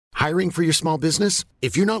Hiring for your small business?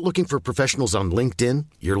 If you're not looking for professionals on LinkedIn,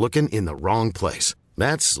 you're looking in the wrong place.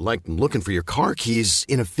 That's like looking for your car keys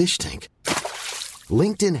in a fish tank.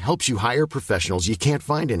 LinkedIn helps you hire professionals you can't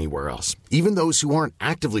find anywhere else, even those who aren't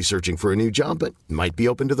actively searching for a new job but might be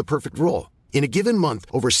open to the perfect role. In a given month,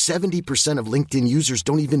 over 70% of LinkedIn users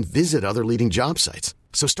don't even visit other leading job sites.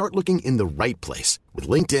 So start looking in the right place. With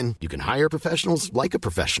LinkedIn, you can hire professionals like a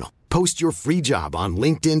professional. Post your free job on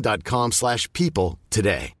linkedin.com/people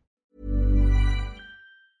today.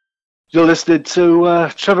 You're listening to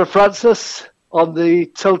Trevor Francis on the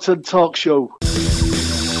Tilton Talk Show. Tilton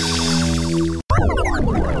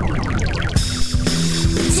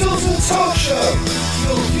Talk Show.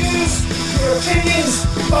 Your views, your opinions,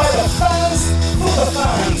 by the fans, for the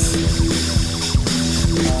fans.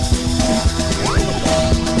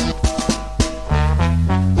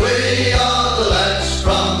 We are the lads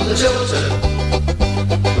from the Tilton.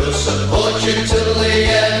 We'll support you till the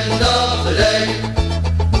end of the day.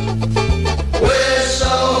 We're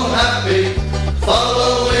so happy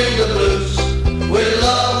following the blues. We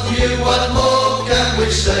love you, what more can we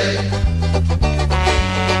say?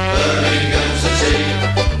 Birmingham's the team,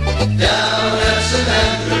 down at St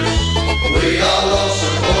Andrews. We are all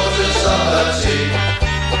supporters of our team.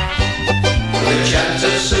 We chant a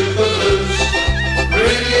super blues,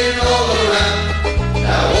 ringing all around.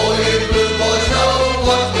 Now all you blue boys know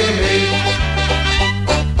what we mean.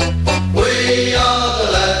 We are the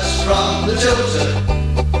lads from the Tilton.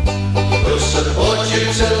 We'll support you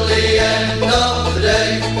till the end of the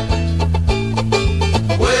day.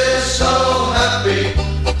 We're so happy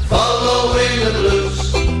following the blues.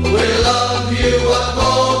 We love you, what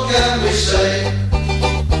more can we say?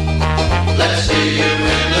 Let's hear you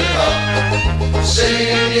in the cup,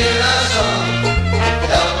 singing our song,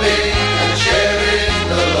 helping and sharing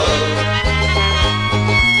the load.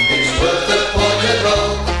 It's worth the pointed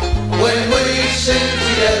roll when we sing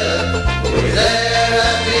together. We're there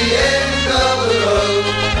at the end of the road.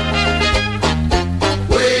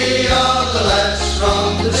 We are the lads from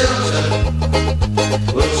the Tilton.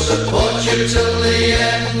 We'll support you till the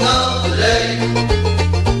end of the day.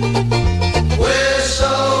 We're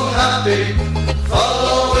so happy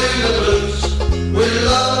following the blues. We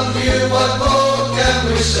love you, what more can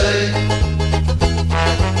we say?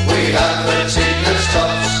 We have the team that's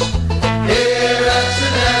tops here at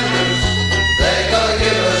St Andrews. They're gonna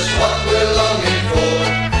give us what we're longing for.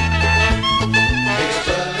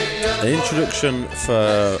 An introduction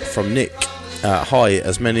from Nick. Hi,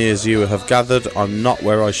 as many as you have gathered, I'm not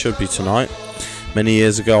where I should be tonight. Many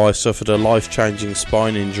years ago I suffered a life-changing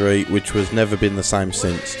spine injury which has never been the same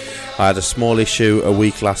since. I had a small issue a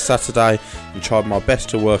week last Saturday and tried my best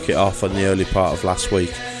to work it off in the early part of last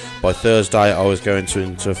week. By Thursday I was going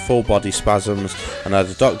into full body spasms and had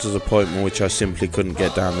a doctor's appointment which I simply couldn't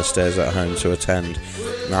get down the stairs at home to attend.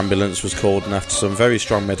 An ambulance was called and after some very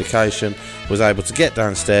strong medication was able to get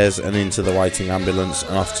downstairs and into the waiting ambulance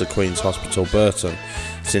and off to Queen's Hospital Burton.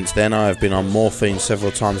 Since then I have been on morphine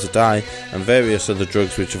several times a day and various other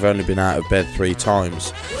drugs which have only been out of bed 3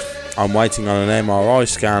 times. I'm waiting on an MRI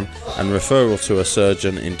scan and referral to a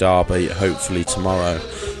surgeon in Derby hopefully tomorrow.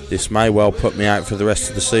 This may well put me out for the rest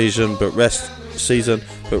of the season, but rest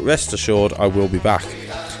assured I will be back.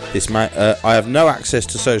 I have no access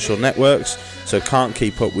to social networks, so can't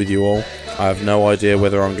keep up with you all. I have no idea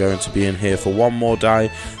whether I'm going to be in here for one more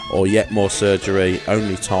day or yet more surgery.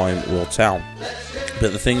 Only time will tell.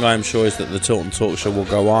 But the thing I am sure is that the Tilton Talk Show will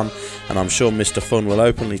go on, and I'm sure Mr. Fun will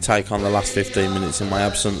openly take on the last 15 minutes in my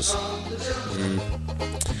absence.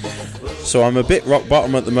 So I'm a bit rock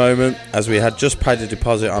bottom at the moment, as we had just paid a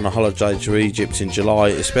deposit on a holiday to Egypt in July,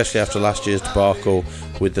 especially after last year's debacle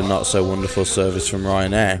with the not so wonderful service from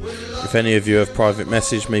Ryanair. If any of you have private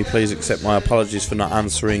messaged me, please accept my apologies for not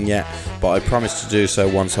answering yet, but I promise to do so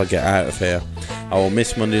once I get out of here. I will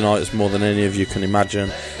miss Monday nights more than any of you can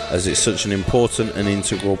imagine, as it's such an important and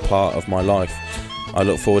integral part of my life. I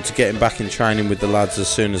look forward to getting back in training with the lads as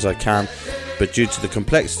soon as I can, but due to the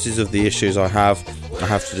complexities of the issues I have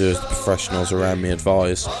to do as the professionals around me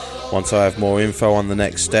advise. Once I have more info on the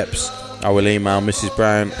next steps, I will email Mrs.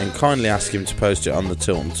 Brown and kindly ask him to post it on the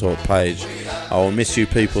Tilton Talk page. I will miss you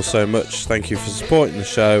people so much. Thank you for supporting the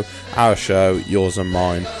show, our show, yours and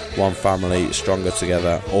mine. One family, stronger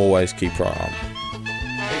together. Always keep right on.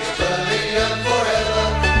 It's Birmingham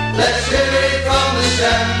forever. Let's hear it from the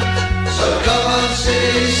stand. So come on,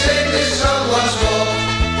 city, sing this song once more.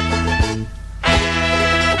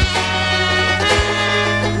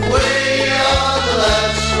 We are the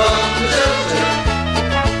lads from the Tilton.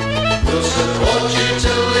 We'll support you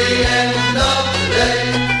till the end of the day.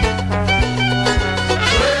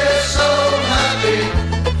 We're so happy.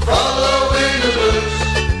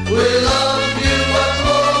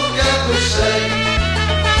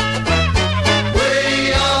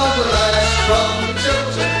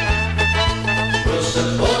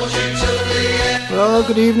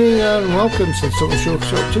 good evening, and welcome to the Tilton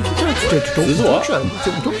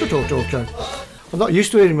Talk Show. I'm not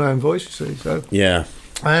used to hearing my own voice, see, so. Yeah.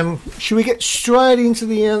 Should we get straight into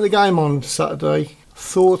the game on Saturday?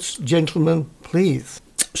 Thoughts, gentlemen, please.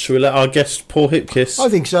 Should we let our guest Paul Hipkiss I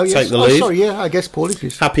think so, yes. take the lead? I guess Paul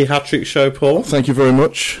Hipkiss. Happy hat-trick show, Paul. Thank you very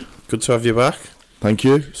much. Good to have you back. Thank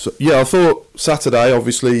you. So, I thought Saturday,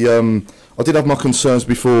 obviously, I did have my concerns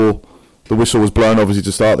before the whistle was blown, obviously,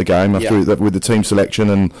 to start the game, with the team selection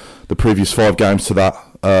and the previous 5 games to that.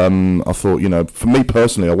 I thought, for me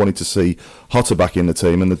personally, I wanted to see Hotter back in the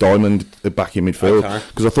team and the Diamond back in midfield,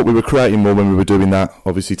 because I thought we were creating more when we were doing that.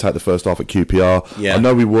 Obviously, take the first half at QPR. Yeah. I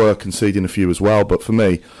know we were conceding a few as well, but for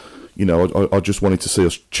me, I just wanted to see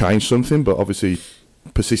us change something, but obviously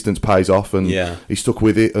persistence pays off, and he stuck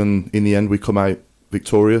with it, and in the end we come out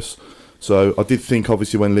victorious. So I did think,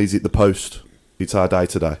 obviously, when Leeds hit the post, it's our day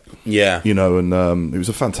today. Yeah. And it was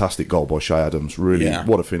a fantastic goal by Shea Adams. Really,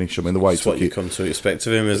 what a finish. I mean, the way it's what you come to expect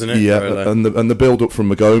of him, isn't it? Yeah, and the build-up from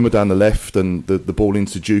Magoma down the left, and the ball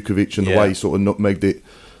into Djukovic, and the way he sort of nutmegged it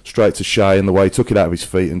straight to Shea, and the way he took it out of his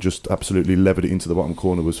feet and just absolutely levered it into the bottom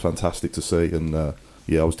corner was fantastic to see. And, I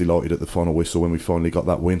was delighted at the final whistle when we finally got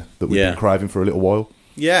that win that we've been craving for a little while.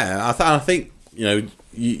 Yeah, I think,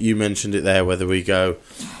 you mentioned it there, whether we go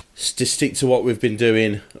to stick to what we've been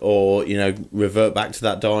doing or, revert back to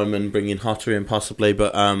that Diamond, bringing Hotter in possibly.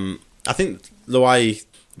 But I think the way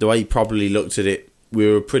he probably looked at it,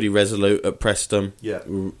 we were pretty resolute at Preston. Yeah.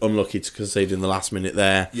 We were unlucky to concede in the last minute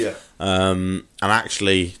there. Yeah. And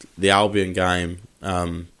actually, the Albion game,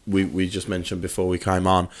 we just mentioned before we came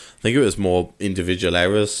on, I think it was more individual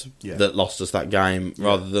errors that lost us that game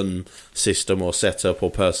rather than system or setup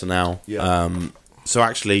or personnel. Yeah. So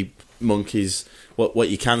actually, Monkey's... What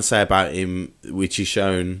you can say about him, which he's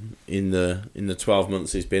shown in the 12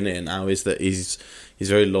 months he's been here now, is that he's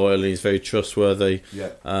very loyal and he's very trustworthy.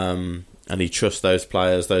 Yeah. And he trusts those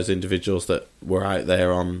players, those individuals that were out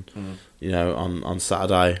there on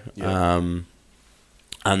Saturday. Yeah.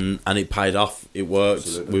 And it paid off. It worked.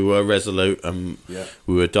 Absolutely. We were resolute and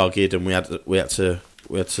we were dogged, and we had to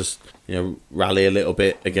rally a little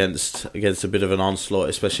bit against a bit of an onslaught,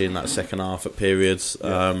 especially in that second half at periods.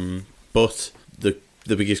 Yeah. But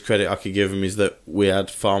the biggest credit I could give him is that we had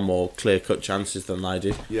far more clear-cut chances than they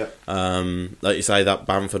did. Yeah. Like you say, that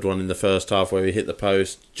Bamford one in the first half where he hit the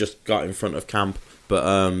post, just got in front of Camp.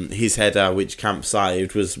 But his header, which Camp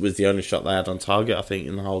saved, was the only shot they had on target, I think,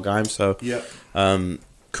 in the whole game. So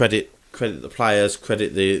credit the players,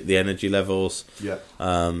 credit the energy levels. Yeah.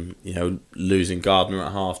 Losing Gardner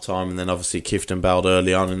at half-time, and then obviously Kiftembeld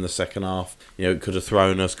early on in the second half. It could have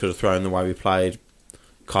thrown us, could have thrown the way we played.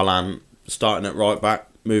 Collan starting at right back,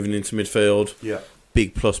 moving into midfield. Yeah.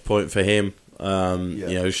 Big plus point for him.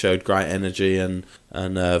 Showed great energy and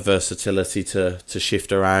versatility to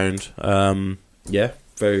shift around. Very,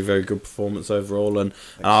 very good performance overall, and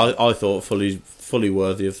I thought fully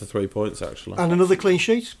worthy of the 3 points actually. And another clean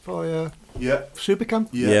sheet by Supercamp.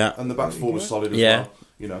 Yeah, and the back four was solid as well.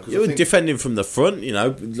 It was defending from the front.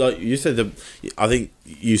 Like you said, I think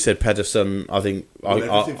you said Pedersen. I think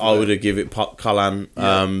I would have given it Collan.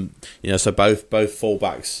 Yeah. So both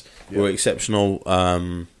fullbacks were exceptional.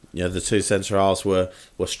 The two centre halves were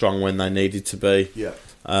strong when they needed to be. Yeah.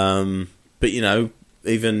 But even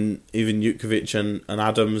Djukovic and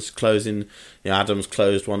Adams closing. Adams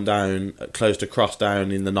closed a cross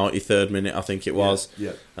down in the 93rd minute, I think it was.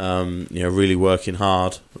 Yeah. Really working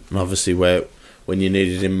hard, and obviously when you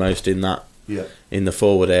needed him most in the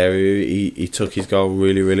forward area, he took his goal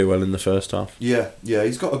really, really well in the first half. Yeah,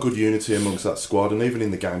 he's got a good unity amongst that squad, and even in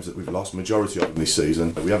the games that we've lost, majority of them this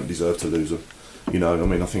season, we haven't deserved to lose them.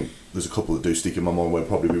 I think there's a couple that do stick in my mind where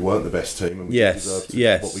probably we weren't the best team and we deserved to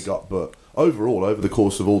get what we got. But overall, over the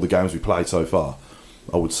course of all the games we played so far,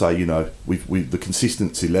 I would say, the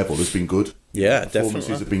consistency level has been good. Yeah, performances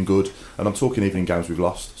definitely have been good, and I'm talking even in games we've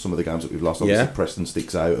lost. Some of the games that we've lost, obviously Preston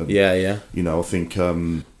sticks out, and I think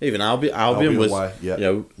even Albion was away,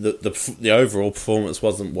 the overall performance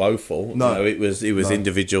wasn't woeful. No, it was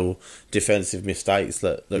individual defensive mistakes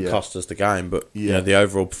that cost us the game, but the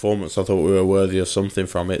overall performance, I thought we were worthy of something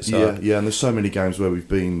from it. So. Yeah, and there's so many games where we've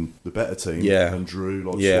been the better team and drew,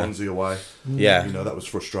 like Swansea away. Yeah, that was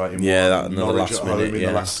frustrating. Yeah, that another Norwich last at home minute, in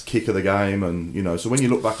the last kick of the game, and so when you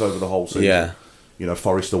look back over the whole season.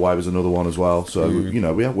 Forest away was another one as well. So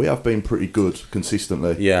we have been pretty good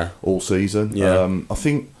consistently all season. Yeah. I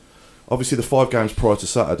think obviously the 5 games prior to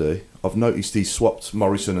Saturday, I've noticed he's swapped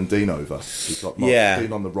Morrison and Dean over. He's got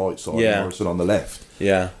Dean on the right side and Morrison on the left.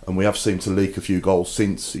 Yeah. And we have seemed to leak a few goals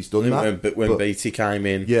since he's done that. When Beattie came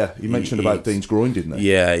in. Yeah, he mentioned about Dean's groin, didn't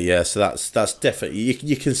he? Yeah. So that's definitely...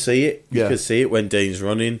 You can see it. You can see it when Dean's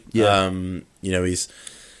running. Yeah. You know,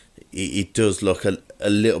 he does look a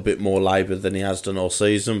little bit more laboured than he has done all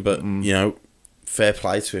season, but, you know, fair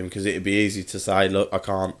play to him, because it'd be easy to say, look, I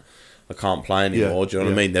can't play anymore. Do you know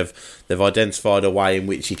what I mean? They've identified a way in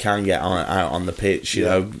which he can get out on the pitch, you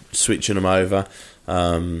know, switching him over,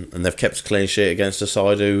 and they've kept a clean sheet against a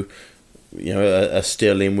side who, you know, are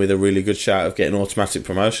still in with a really good shout of getting automatic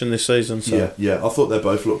promotion this season. So. Yeah. I thought they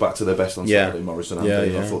both looked back to their best on Saturday, Morrison and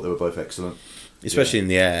Dean. I thought they were both excellent, especially in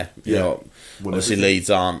the air. You know, obviously Leeds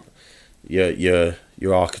aren't your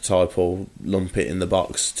archetypal lump it in the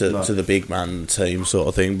box to the big man team sort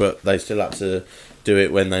of thing, but they still had to do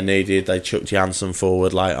it when they needed. They chucked Janssen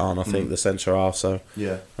forward late on, I think, the centre half. So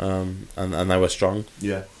and they were strong.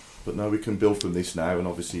 Yeah, but no, we can build from this now, and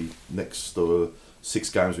obviously next 6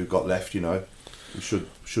 games we've got left, you know, we should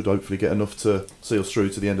hopefully get enough to see us through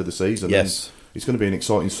to the end of the season. Yes, and it's going to be an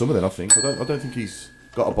exciting summer then. I think. I don't think he's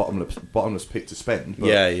got a bottomless pit to spend.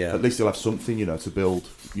 But at least he'll have something, you know, to build.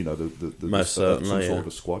 You know, the most certainly some sort of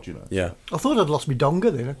a squad. You know. Yeah. I thought I'd lost my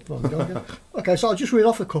donga then. Okay, so I'll just read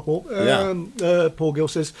off a couple. Paul Gill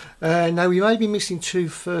says, now we may be missing 2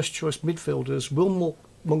 first choice midfielders. Will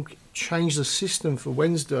Monk change the system for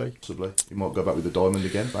Wednesday? Possibly. He might go back with the diamond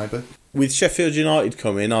again, maybe. With Sheffield United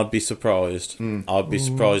coming, I'd be surprised. I'd be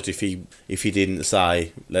surprised if he didn't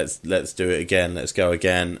say let's do it again, let's go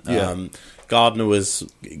again. Yeah. Gardner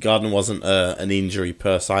wasn't an injury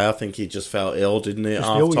per se. I think he just felt ill, didn't he, at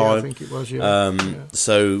half time? I think it was.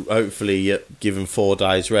 So hopefully, given 4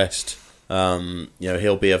 days rest, you know,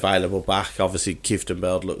 he'll be available back. Obviously,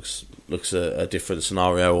 Kieftenbeld looks a different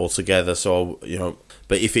scenario altogether. So, you know,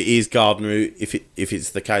 but if it is Gardner, if it's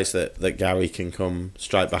the case that Gary can come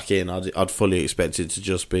straight back in, I'd fully expect it to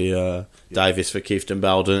just be Davis for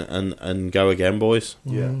Kieftenbeld and go again, boys.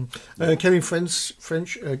 Yeah. Kevin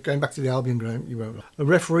French, going back to the Albion game, you wrote, a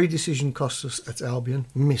referee decision cost us at Albion,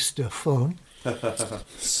 Mr. Fun.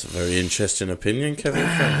 It's a very interesting opinion, Kevin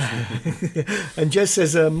French. And Jez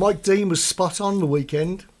says Mike Dean was spot on the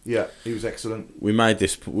weekend. Yeah, he was excellent. We made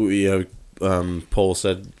this, you know, Paul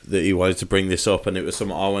said that he wanted to bring this up, and it was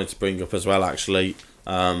something I wanted to bring up as well. Actually,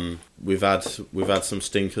 we've had some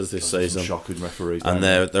stinkers this season, some shocking referees, and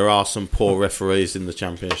there are some poor referees in the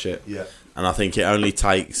Championship. Yeah, and I think it only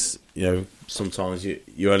takes, you know, sometimes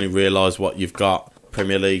you only realise what you've got.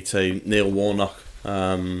 Premier League team, Neil Warnock.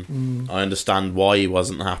 I understand why he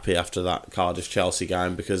wasn't happy after that Cardiff Chelsea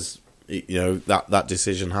game, because you know that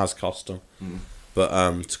decision has cost him.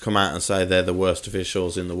 But to come out and say they're the worst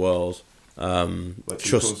officials in the world,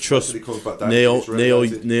 trust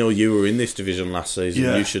Neil. You were in this division last season.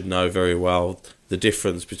 Yeah. You should know very well the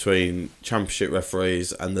difference between Championship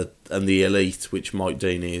referees and the elite, which Mike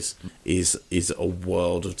Dean is a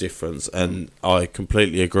world of difference. And I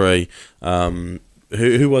completely agree.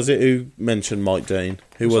 Who was it who mentioned Mike Dean?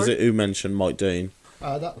 Was it who mentioned Mike Dean?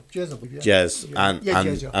 Jez,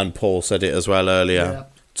 and Paul said it as well earlier. Yeah.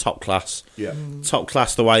 Top class. Yeah. Top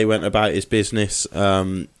class the way he went about his business. You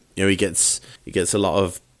know, he gets a lot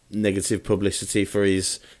of negative publicity for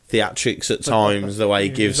his theatrics at times, the way he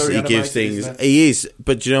gives things. He is,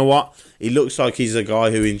 but do you know what? He looks like he's a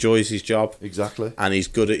guy who enjoys his job. Exactly. And he's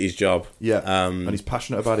good at his job. Yeah. And he's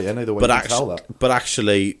passionate about it anyway, the way you can tell that. But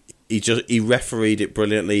actually, he refereed it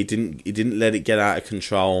brilliantly. He didn't let it get out of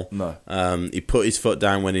control. No. He put his foot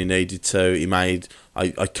down when he needed to. He made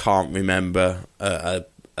I can't remember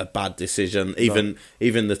a bad decision. Even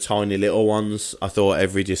the tiny little ones, I thought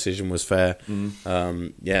every decision was fair.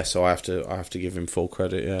 So I have to give him full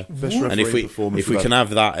credit. Yeah. Best referee, and if we can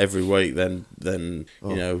have that every week, then you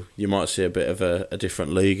know, you might see a bit of a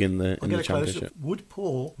different league in the Championship. Would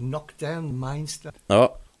Paul knock down Mainstay?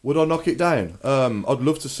 Oh. Would I knock it down? I'd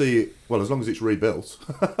love to see it. Well, as long as it's rebuilt.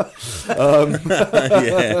 Knock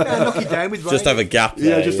it down with just have a gap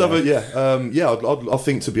there. I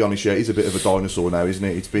think, to be honest, he's a bit of a dinosaur now, isn't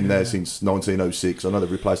it? It's been there since 1906. I know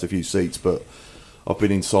they've replaced a few seats, but I've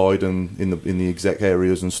been inside and in the exec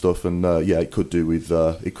areas and stuff, and it could do with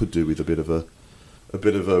a bit of a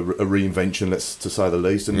reinvention, to say the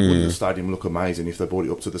least. And wouldn't the stadium look amazing if they brought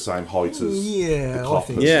it up to the same height as the Kop? I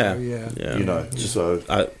think so. You know, so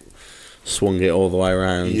swung it all the way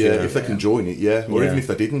around. Yeah, if they can join it, or even if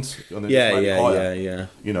they didn't, and then just made it higher,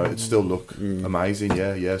 you know, it'd still look amazing.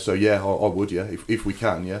 So I would, if we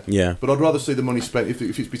can, But I'd rather see the money spent if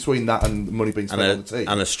it's between that and the money being spent on the team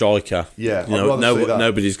and a striker. Yeah, you know,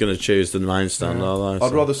 nobody's going to choose the main stand, are they?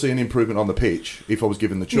 I'd rather see an improvement on the pitch if I was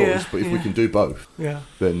given the choice. But if we can do both,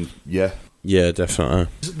 then Yeah, definitely.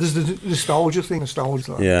 There's the nostalgia thing.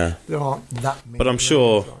 There aren't that many. But I'm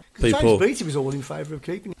sure people. James Beattie was all in favour of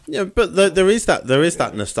keeping it. Yeah, but there is that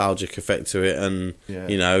nostalgic effect to it, and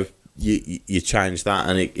you know, you change that,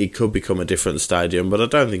 and it could become a different stadium. But I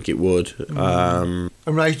don't think it would. And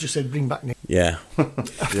Ray just said, "Bring back Nick." Yeah.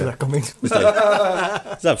 After that comment,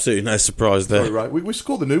 there's absolutely no surprise there. Sorry, Ray. We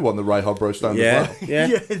scored the new one, the Ray Hobro stand.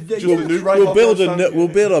 We'll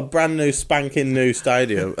build a brand new spanking new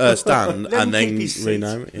stadium stand and then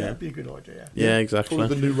rename it. Yeah, that'd be a good idea. Yeah, exactly.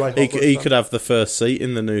 The new Ray he could have the first seat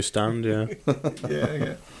in the new stand. Yeah.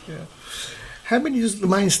 yeah. How many does the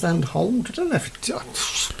main stand hold? I don't know if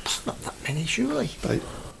it's not that many, surely. 3.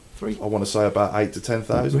 I want to say about 8,000 to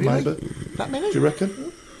 10,000, really? maybe. That many? Do you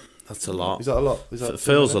reckon? That's a lot. Is that a lot? It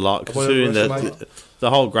feels a lot considering that the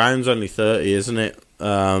whole ground's only 30, isn't it?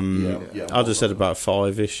 I'd have said about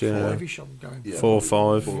 5-ish. Yeah. 5-ish, I'm going. 4 or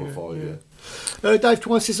 5. 4 or 5. Dave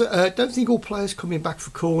Twine says, don't think all players coming back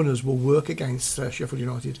for corners will work against Sheffield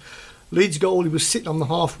United. Leeds goalie was sitting on the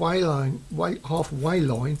halfway line,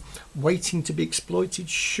 waiting to be exploited.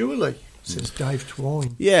 Surely, says Dave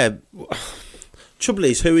Twine. Yeah. Trouble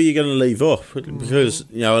is, who are you going to leave up? Because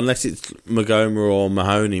unless it's Magoma or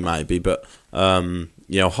Mahoney, maybe. But when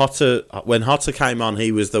Hotter came on,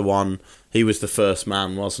 he was the one. He was the first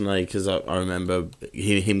man, wasn't he? Because I remember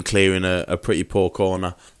him clearing a pretty poor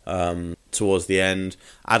corner towards the end.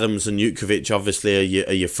 Adams and Jutkovic obviously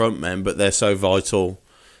are your front men, but they're so vital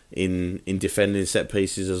in defending set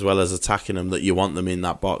pieces as well as attacking them that you want them in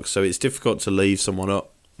that box. So it's difficult to leave someone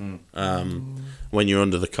up when you're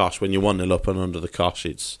under the cosh. When you're 1-0 up and under the cosh,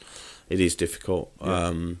 it is difficult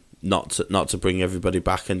not to bring everybody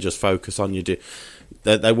back and just focus on you.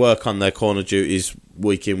 They work on their corner duties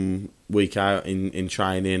week in week out in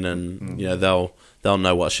training, and they'll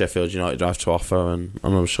know what Sheffield United have to offer, and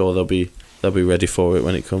I'm sure they'll be ready for it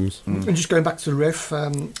when it comes. And just going back to the ref,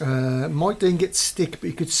 Mike Dean gets stick, but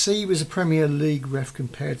you could see he was a Premier League ref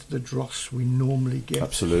compared to the dross we normally get.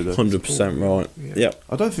 Absolutely. 100% right. Yeah.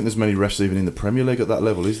 I don't think there's many refs even in the Premier League at that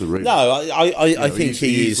level, is there really? No, I think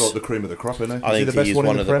he's like the cream of the crop, isn't he? I think he the best one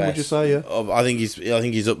in the Prem, would you say? Yeah. I think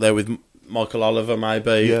he's up there with Michael Oliver,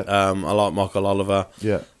 maybe. Yeah. I like Michael Oliver.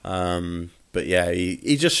 Yeah. But yeah,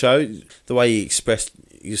 he just showed the way he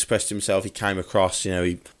expressed himself. He came across,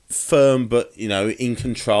 he firm, but in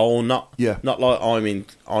control. Not like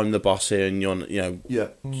I'm the boss here, and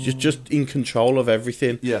you're just in control of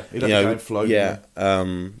everything. Yeah, he don't float. Yeah,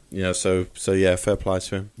 So fair play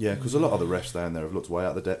to him. Yeah, because a lot of the refs down there have looked way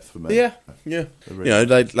out of the depth for me. Yeah.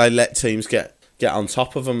 They let teams get on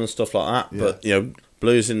top of them and stuff like that. Yeah. But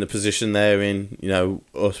Blues in the position they're in,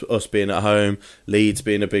 us being at home, Leeds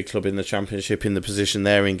being a big club in the Championship in the position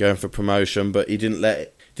they're in, going for promotion, but he didn't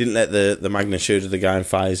let the magnitude of the game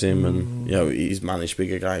faze him, and he's managed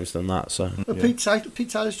bigger games than that. So Pete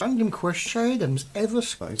Taylor's random question: Che Adams ever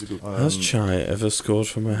scored? Has Che ever scored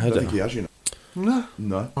from a header? I think he has.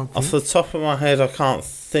 No. Off the top of my head, I can't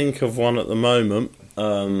think of one at the moment.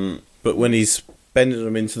 But when he's bending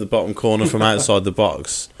them into the bottom corner from outside the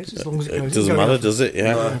box, it doesn't matter, does it?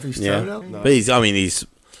 Yeah, No. But he's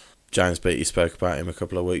James Beattie spoke about him a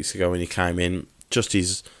couple of weeks ago when he came in. Just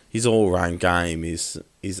his all-round game is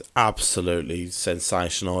absolutely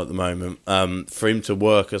sensational at the moment. For him to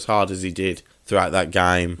work as hard as he did throughout that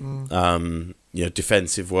game,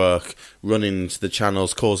 defensive work, running into the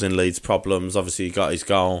channels, causing Leeds problems. Obviously, he got his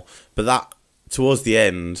goal, but that towards the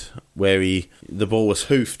end where the ball was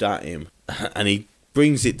hoofed at him and he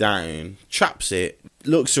brings it down, traps it,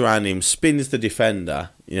 looks around him, spins the defender.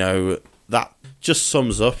 That just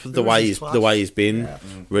sums up the way he's been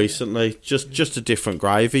recently. Just a different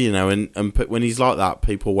gravy, and when he's like that,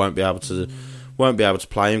 people won't be able to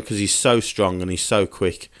play him because he's so strong and he's so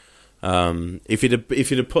quick. If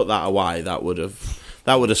he'd have put that away, that would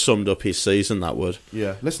have summed up his season. That would.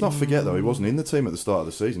 Yeah. Let's not forget though, he wasn't in the team at the start of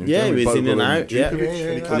the season. He was in and out. Yeah.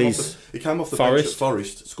 He came off the bench at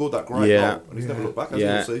Forest, scored that great goal, and he's never looked back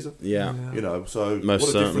all season. Yeah. So most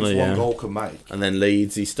what a difference one goal can make. And then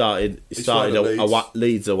Leeds, he started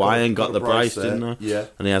Leeds away and got the brace, didn't he? Yeah.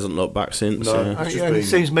 And he hasn't looked back since. No. It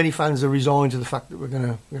seems many fans are resigned to the fact that we're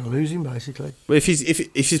going to lose him, basically. But if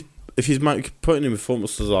he's putting in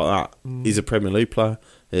performances like that, he's a Premier League player.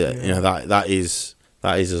 Yeah. That is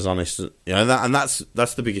That is as honest, and that's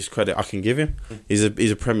the biggest credit I can give him. He's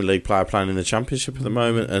a Premier League player playing in the Championship at the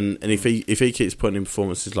moment, and if he keeps putting in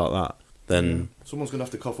performances like that, then someone's going to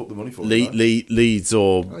have to cough up the money for Leeds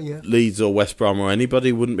or West Brom or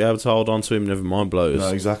anybody wouldn't be able to hold on to him. Never mind blows. No,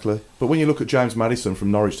 exactly. But when you look at James Maddison from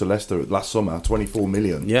Norwich to Leicester last summer, 24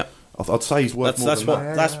 million. Yeah, I'd say he's worth more than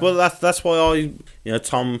that. That's why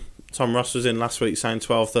Tom Ross was in last week saying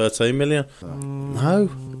 12, 13 million.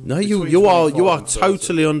 No, you are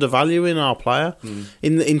totally undervaluing our player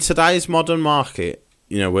in today's modern market.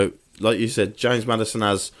 Where, like you said, James Maddison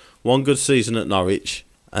has one good season at Norwich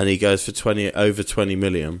and he goes for over 20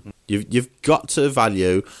 million. You've got to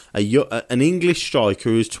value an English striker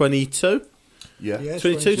who's 22. Yeah.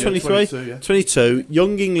 22, 23, 22,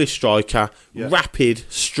 young English striker, rapid,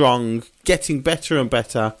 strong, getting better and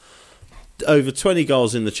better. Over 20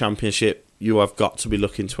 goals in the Championship, you have got to be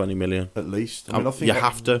looking 20 million. At least. I think you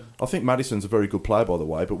have to. I think Maddison's a very good player, by the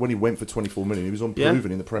way, but when he went for 24 million, he was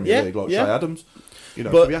unproven in the Premier League, like Shea Adams.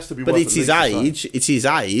 So he has to be. But it's his age. It's his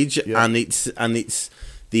age, and it's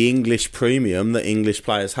the English premium that English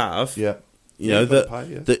players have. Yeah. You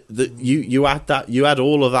add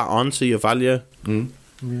all of that onto your value. Yeah,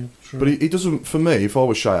 true. But he doesn't. For me, if I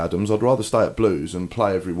was Shea Adams, I'd rather stay at Blues and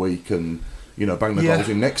play every week and bang the goals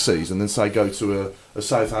in next season than say go to a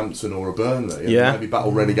Southampton or a Burnley and maybe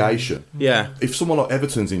battle relegation. Yeah. If someone like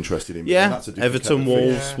Everton's interested in me, then that's a different Everton,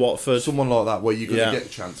 Wolves, Watford, someone like that where you're going to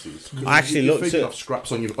get chances. I actually you're looked feeding at off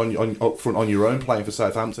scraps up front on your own playing for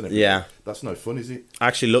Southampton. That's no fun, is it? I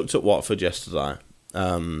actually looked at Watford yesterday.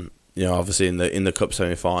 Obviously in the cup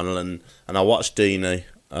semi-final, and I watched Deeney.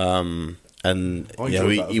 And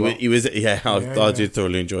he was I did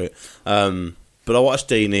thoroughly enjoy it. But I watched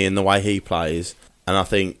Deeney and the way he plays, and I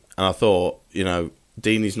thought,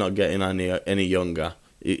 Deeney's not getting any younger.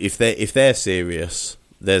 If they're serious,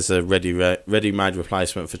 there's a ready-made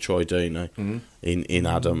replacement for Troy Deeney in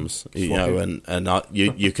Adams.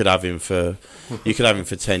 You could have him for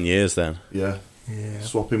 10 years then. Yeah.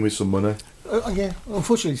 Swap him with some money.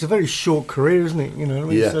 Unfortunately, it's a very short career, isn't it? You know what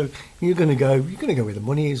I mean? So you're going to go where the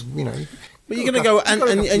money is. But you're going to go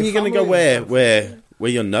and you're going to go where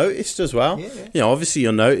you're noticed as well. Obviously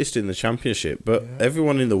you're noticed in the Championship, but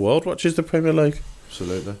everyone in the world watches the Premier League.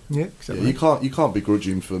 Absolutely. Yeah, exactly. You can't begrudge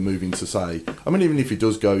him for moving to say. I mean, even if he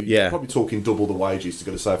does go, you're probably talking double the wages to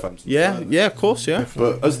go to Southampton. Yeah, of course, yeah.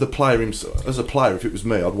 But as a player, if it was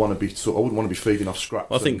me, I wouldn't want to be feeding off scraps.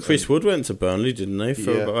 Well, I think Chris Wood went to Burnley, didn't he?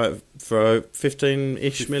 For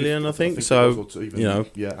 15-ish million, I think. So even,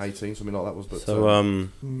 18, something like that was. But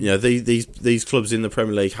these clubs in the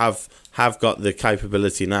Premier League have got the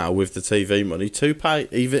capability now with the TV money to pay.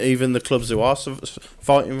 Even the clubs who are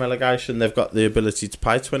fighting relegation, they've got the ability to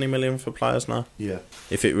pay 20 million for players now. Yeah,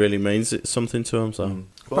 if it really means it's something to them. So,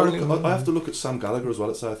 but I have to look at Sam Gallagher as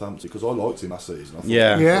well at Southampton because I liked him last season. I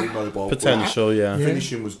thought he was mobile, potential.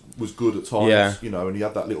 Finishing was good at times. And he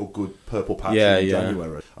had that little good purple patch in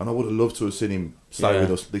January. And I would have loved to have seen him stay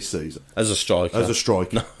with us this season as a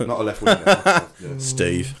striker. Not a left winger.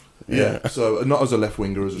 Steve. Yeah, so not as a left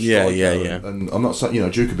winger, as a striker. And I'm not saying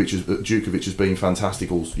Djukovic has been fantastic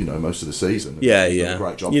all most of the season. Done a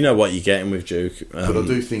great job. You know what you're getting with Duke. But I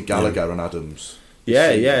do think Gallagher and Adams.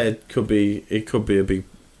 It could be a big.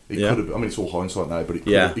 Could have. I mean, it's all hindsight now, but it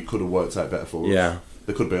could have worked out better for us. Yeah,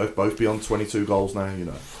 they could both be on 22 goals now.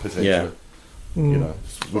 Potentially. Yeah.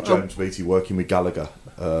 With James Beattie working with Gallagher,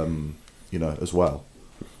 as well.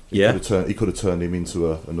 He could have turned him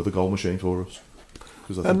into another goal machine for us.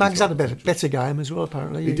 And Mags had a better game as well.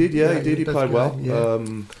 Apparently, he did. Yeah, he did. He played well.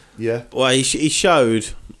 Well, he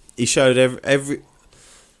showed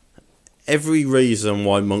every reason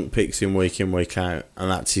why Monk picks him week in, week out,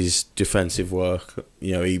 and that's his defensive work.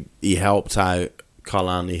 He helped out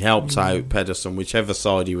Collan, he helped out Pedersen, whichever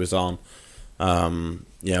side he was on. And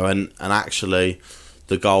actually,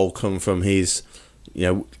 the goal come from his.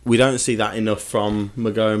 We don't see that enough from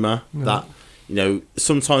Magoma. No. That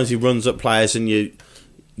sometimes he runs up players and he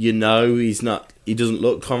doesn't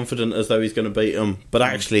look confident as though he's going to beat them. But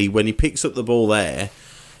actually, when he picks up the ball there,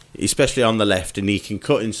 especially on the left, and he can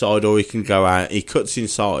cut inside or he can go out, he cuts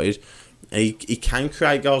inside, he can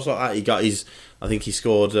create goals like that. He got I think he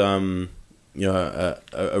scored a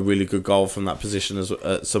really good goal from that position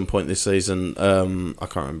at some point this season. I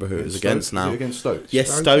can't remember who it was against now. Was it against Stoke? Yes,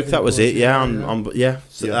 Stoke, that was it.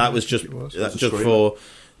 So that was just for...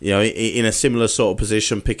 in a similar sort of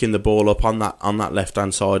position, picking the ball up on that left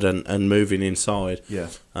hand side and moving inside. Yeah.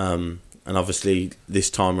 And obviously this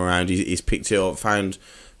time around he's picked it up, found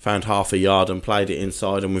half a yard and played it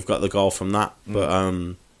inside, and we've got the goal from that. But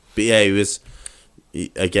he was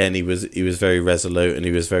he was very resolute, and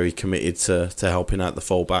he was very committed to helping out the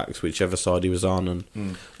full-backs, whichever side he was on. And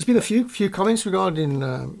there's been a few comments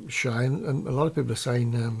regarding Shane, and a lot of people are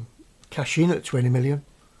saying cash in at 20 million.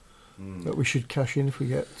 That we should cash in if we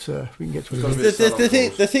get if we can get 20 million.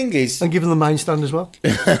 The thing is, and give them the main stand as well.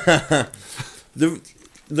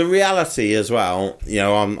 The reality as well,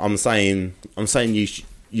 I'm saying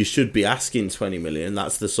you should be asking 20 million.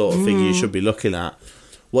 That's the sort of thing you should be looking at.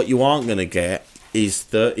 What you aren't going to get is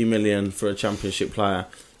 30 million for a Championship player.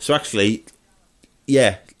 So actually,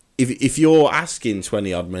 if you're asking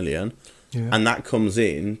 20 odd million and that comes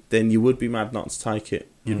in, then you would be mad not to take it.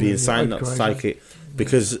 You'd be insane not to take it,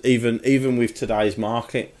 because even with today's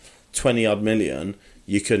market, 20 odd million.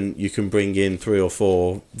 You can bring in 3 or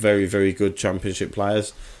 4 very, very good Championship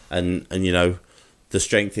players, and the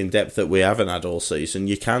strength in depth that we haven't had all season.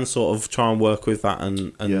 You can sort of try and work with that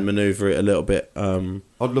and manoeuvre it a little bit. I'd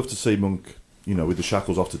love to see Monk, with the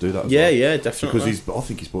shackles off to do that. Yeah, definitely. Because I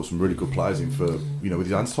think he's brought some really good players in for with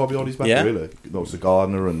his hands tied behind his back. Really, that was the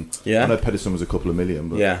Gardner, and I know Pedersen was a couple of million,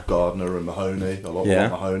 but Gardner and Mahoney, a lot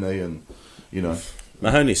Mahoney, and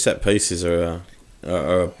Mahoney's set pieces are.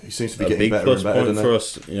 He seems to be getting better and better for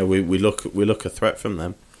us. We look a threat from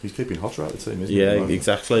them. He's keeping Hotter out of the team, isn't he? Yeah,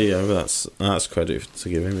 exactly. Yeah, that's credit to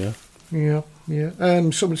give him. Yeah.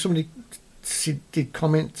 Somebody did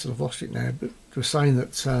comment. I've lost it now, but was saying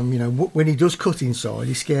that when he does cut inside,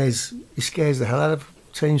 he scares the hell out of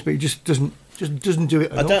teams, but he just doesn't do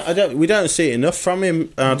it enough. We don't see it enough from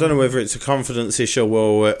him. I don't know whether it's a confidence issue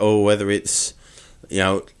or whether it's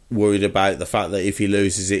worried about the fact that if he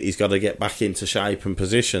loses it, he's got to get back into shape and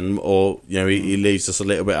position, or he leaves us a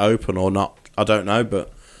little bit open or not. I don't know,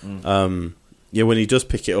 but when he does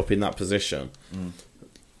pick it up in that position,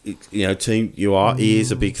 he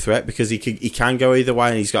is a big threat, because he can go either way,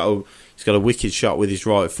 and he's got a wicked shot with his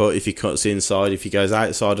right foot. If he cuts inside, if he goes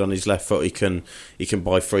outside on his left foot, he can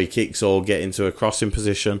buy free kicks or get into a crossing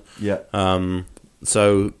position. Yeah.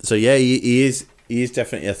 He is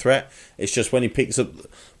definitely a threat. It's just when he picks up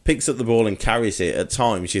the ball and carries it, at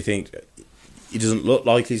times you think he doesn't look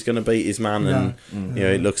like he's going to beat his man, and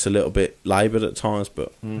it looks a little bit laboured at times.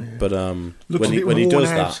 But when he does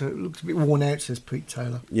that, it looks a bit worn out, says Pete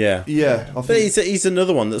Taylor. Yeah. I But he's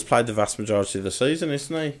another one that's played the vast majority of the season,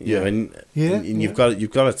 isn't he? And you've got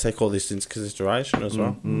to take all this into consideration as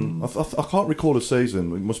well. I can't recall a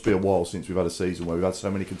season. It must be a while since we've had a season where we've had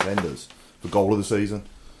so many contenders for goal of the season.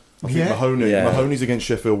 I think Mahoney's against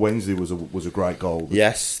Sheffield Wednesday was a great goal.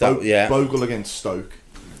 Yes, Bogle against Stoke,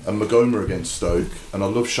 and Magoma against Stoke, and I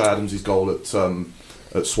love Shay Adams' goal at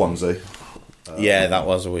Swansea. That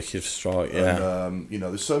was a wicked strike. Yeah, and,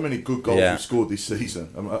 there's so many good goals we've scored this season.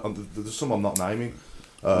 There's some I'm not naming.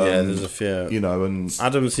 There's a few. And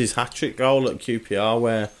Adams' hat-trick goal at QPR,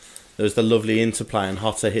 where there was the lovely interplay and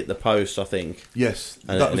Hotter hit the post, I think. Yes,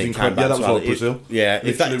 that was incredible. That was like Brazil.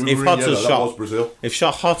 If Hotter's shot, was Brazil. If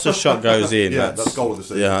Hotter's shot goes in, that's goal of the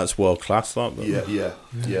season. Yeah, that's world class. Like, yeah.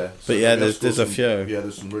 But there's a few. Yeah,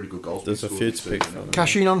 there's some really good goals. There's a few to pick from.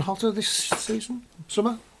 Cash in on Hotter this season,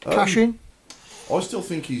 summer. Cash in. I still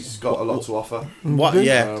think he's got a lot to offer. What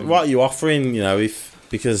are you offering?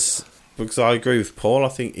 Because I agree with Paul. I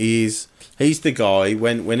think he's the guy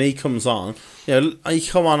when he comes on. He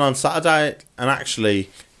come on Saturday, and actually,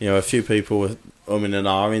 a few people were umming and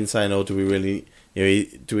ahhing, saying, "Oh, do we really?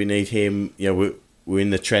 Do we need him? We're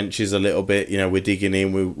in the trenches a little bit. We're digging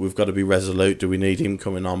in. We've got to be resolute. Do we need him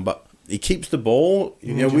coming on?" But he keeps the ball.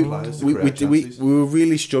 We were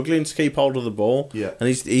really struggling to keep hold of the ball. Yeah, and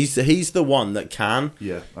he's the one that can.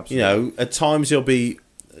 Yeah, absolutely. At times he'll be.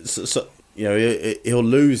 He'll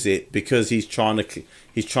lose it because he's trying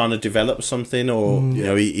to develop something, or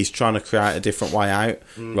he's trying to create a different way out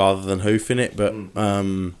rather than hoofing it. But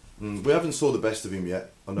we haven't saw the best of him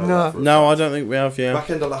yet. I know I don't think we have. Yeah, back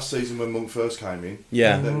end of last season when Monk first came in.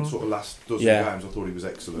 Yeah, and then sort of last dozen games, I thought he was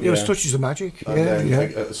excellent. It was touches of magic. And then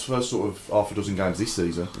at the first sort of half a dozen games this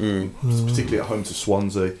season, particularly at home to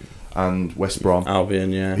Swansea and West Brom.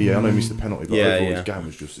 Albion, I know he missed the penalty, but overall his game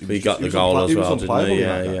was just... He got the goal as well, didn't he?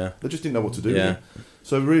 Yeah. They just didn't know what to do with him.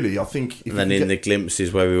 So really, I think... And then in the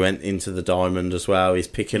glimpses where we went into the diamond as well, he's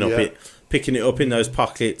picking it up in those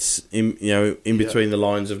pockets, in between the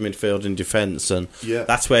lines of midfield and defence, and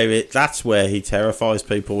that's where he terrifies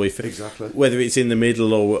people. Exactly. Whether it's in the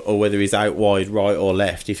middle or whether he's out wide, right or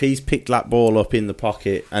left, if he's picked that ball up in the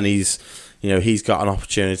pocket and he's got an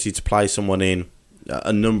opportunity to play someone in.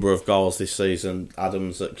 A number of goals this season.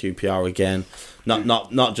 Adams at QPR again,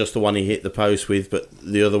 not just the one he hit the post with, but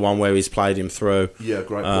the other one where he's played him through. Yeah,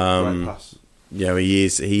 great pass.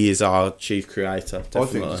 He is our chief creator. Definitely. I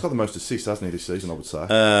think he's got the most assists, hasn't he, this season? I would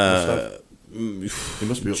say. He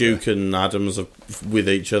must be up Duke there. and Adams with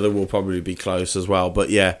each other will probably be close as well. But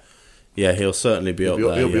yeah, he'll certainly be up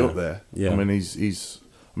there. He'll be up there. Yeah. I mean, he's.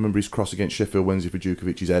 I remember his cross against Sheffield Wednesday for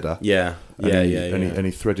Djukovic's header. And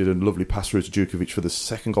he threaded a lovely pass through to Djukovic for the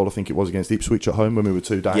second goal. I think it was against Ipswich at home when we were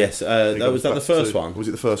 2 down. Yes, was that the first one? Was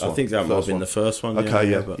it the first one? I think that might have been the first one.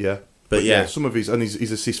 Okay, But yeah, some of his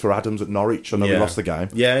assist for Adams at Norwich. I know we lost the game.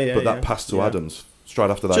 But that pass to Adams straight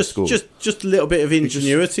after that score. Just a little bit of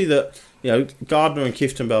ingenuity that Gardner and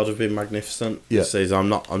Kieftenbeld have been magnificent this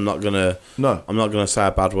season. I'm not gonna say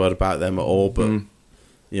a bad word about them at all, but.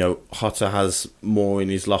 Hotter has more in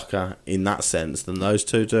his locker in that sense than those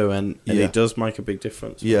two do, and he does make a big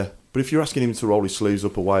difference. Yeah, but if you're asking him to roll his sleeves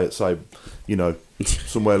up away at, say,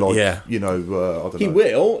 somewhere like, I don't know. He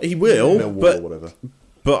will, Millwall or whatever.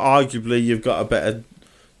 But arguably, you've got a better,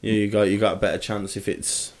 you got a better chance if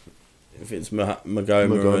it's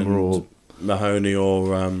Magoma or Mahoney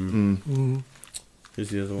or who's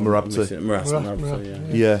the other one?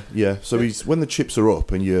 Marabti. Yeah. So he's when the chips are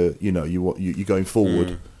up and you're going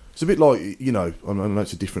forward. It's a bit like I know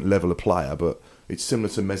it's a different level of player, but it's similar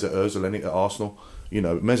to Mesut Ozil at Arsenal.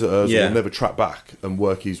 Mesut Ozil will never track back and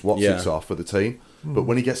work his what's off for the team, but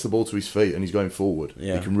when he gets the ball to his feet and he's going forward,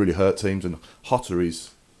 he can really hurt teams. And Hotter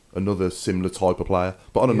is another similar type of player,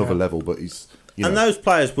 but on another level. But he's and those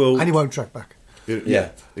players will, and he won't track back.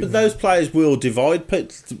 But those players will divide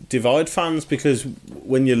fans, because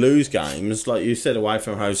when you lose games, like you said, away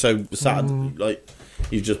from home, so sad, like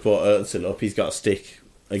you just brought Özil up, he's got a stick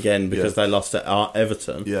again because they lost at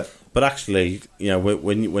Everton. Yeah. But actually,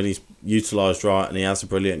 when he's utilised right and he has a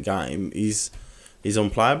brilliant game, he's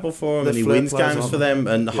unplayable for them, and he wins games for them,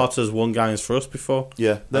 and Hotter's won games for us before.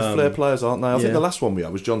 Yeah, they're flair players, aren't they? I think the last one we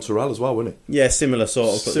had was John Terrell as well, wasn't it? Yeah, similar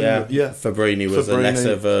sort of. Fabrini was a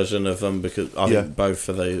lesser version of them, because I think both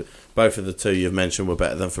of the two you've mentioned were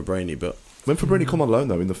better than Fabrini. But when Fabrini come on loan,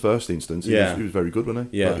 though, in the first instance, he was very good, wasn't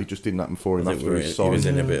he? Yeah, but it just didn't happen for him after his sign. He was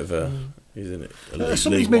in a bit of a.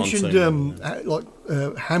 Somebody's mentioned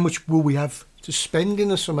how much will we have to spend in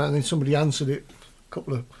the summer, and then somebody answered it a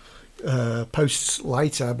couple of posts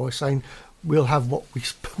later by saying we'll have what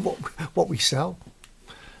we sell,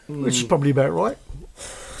 which is probably about right.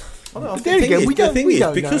 But there again, we don't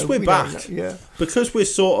know. Because we're back, because we're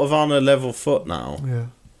sort of on a level foot now,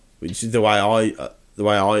 which is the way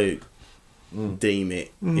I deem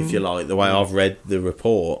it, if you like, the way I've read the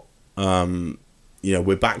report.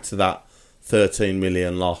 We're back to that 13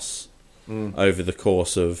 million loss over the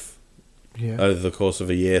course of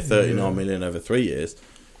a year, 39 million over 3 years.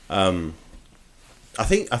 I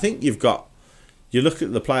think you look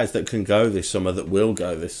at the players that can go this summer, that will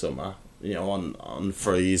go this summer, on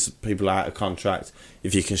freeze, people out of contract.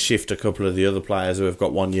 If you can shift a couple of the other players who have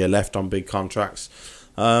got 1 year left on big contracts,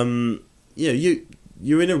 you're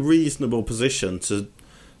in a reasonable position to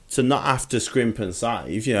not have to scrimp and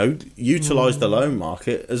save. Utilise the loan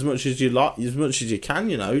market as much as you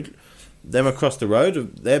can. Them across the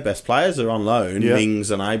road, their best players are on loan,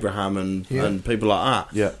 Mings and Abraham and people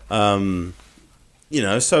like that.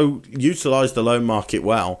 So utilise the loan market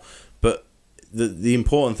well. But the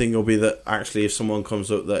important thing will be that actually, if someone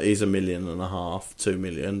comes up that is $1.5 million, 2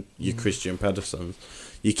 million, your Christian Pedersens,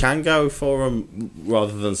 you can go for them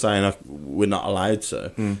rather than saying we're not allowed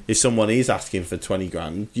to. If someone is asking for 20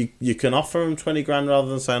 grand, you can offer them 20 grand rather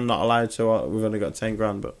than saying not allowed to. We've only got 10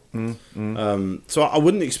 grand, but so I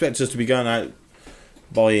wouldn't expect us to be going out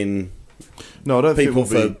buying people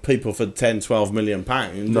for 10, 12 million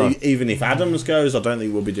pounds. No. Even if Adams goes, I don't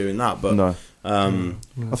think we'll be doing that. But no. I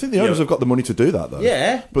think the owners have got the money to do that, though.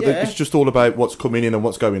 Yeah, but it's just all about what's coming in and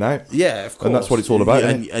what's going out. Yeah, of course, and that's what it's all about.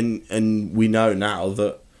 And we know now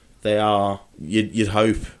that they are. You'd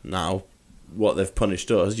hope now what they've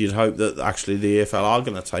punished us. You'd hope that actually the EFL are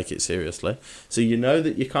going to take it seriously. So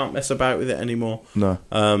that you can't mess about with it anymore. No.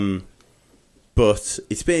 But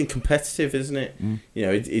it's being competitive, isn't it?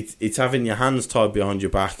 It's having your hands tied behind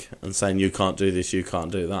your back and saying you can't do this, you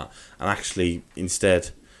can't do that, and actually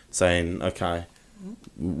instead saying, okay,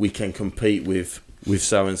 we can compete with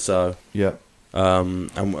so and so,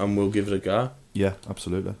 and we'll give it a go. Yeah,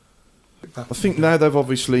 absolutely. I think now they've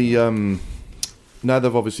obviously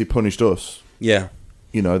punished us. Yeah,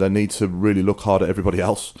 they need to really look hard at everybody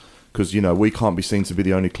else, because we can't be seen to be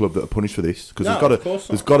the only club that are punished for this. Because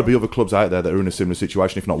there's got to be other clubs out there that are in a similar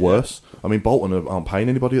situation, if not worse. I mean, Bolton aren't paying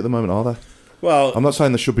anybody at the moment, are they? Well, I'm not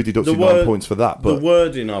saying they should be deducted 9 points for that, but the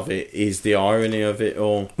wording of it is the irony of it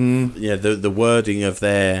all. The wording of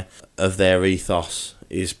their ethos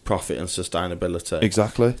is profit and sustainability.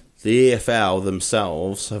 Exactly. The EFL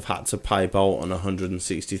themselves have had to pay Bolton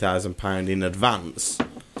 £160,000 in advance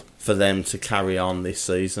for them to carry on this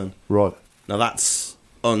season. Right. Now that's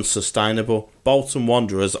unsustainable. Bolton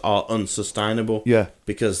Wanderers are unsustainable. Yeah.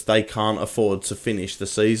 Because they can't afford to finish the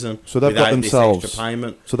season. So they've got themselves. This extra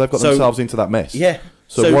payment. So they've got themselves into that mess. Yeah.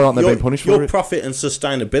 So why aren't they being punished for it? Your profit and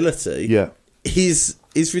sustainability. Yeah. Is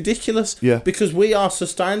ridiculous. Yeah. Because we are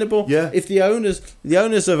sustainable. Yeah. If the owners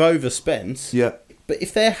have overspent. Yeah. But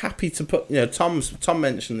if they're happy to put, Tom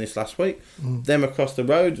mentioned this last week, them across the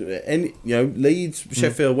road, Leeds,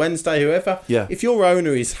 Sheffield Wednesday, whoever. Yeah. If your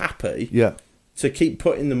owner is happy. Yeah. To keep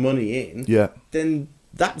putting the money in. Yeah. Then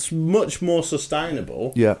that's much more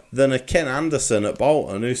sustainable. Yeah. Than a Ken Anderson at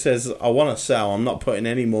Bolton who says, I want to sell, I'm not putting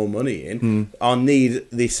any more money in. I need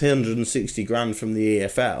this 160 grand from the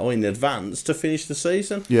EFL in advance to finish the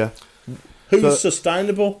season. Yeah. Who's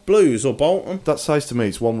sustainable, Blues or Bolton? That says to me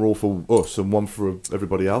it's one rule for us and one for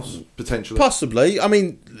everybody else, potentially. Possibly. I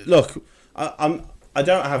mean, look, I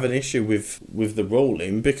don't have an issue with the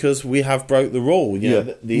ruling because we have broke the rule.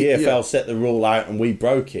 The EFL set the rule out and we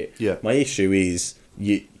broke it. Yeah. My issue is,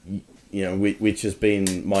 which has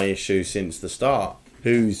been my issue since the start.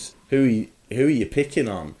 Who are you picking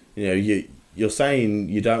on? You're saying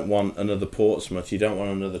you don't want another Portsmouth, you don't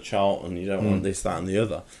want another Charlton, you don't want this, that and the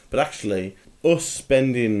other. But actually, us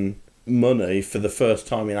spending money for the first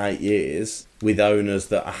time in 8 years with owners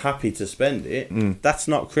that are happy to spend it, that's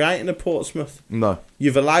not creating a Portsmouth. No.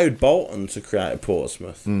 You've allowed Bolton to create a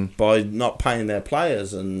Portsmouth by not paying their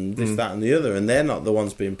players and this, that and the other, and they're not the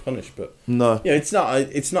ones being punished. But no, it's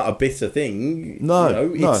not a bitter thing.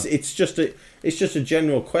 No, it's just a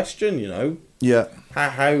general question. Yeah.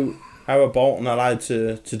 How are Bolton allowed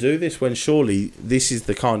to do this when surely this is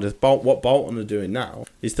the kind of what Bolton are doing now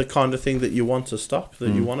is the kind of thing that you want to stop, that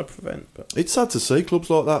you want to prevent. But it's sad to see clubs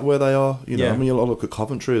like that where they are. I mean, you look at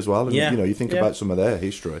Coventry as well, and you think about some of their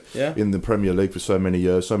history in the Premier League for so many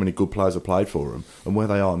years. So many good players have played for them, and where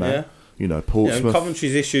they are now. Portsmouth,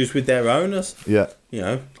 Coventry's issues with their owners. Yeah.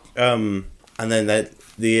 And then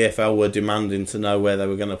the EFL were demanding to know where they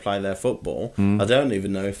were going to play their football. I don't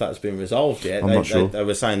even know if that's been resolved yet. I'm not sure. They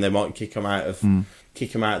were saying they might kick them out of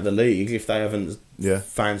the league if they haven't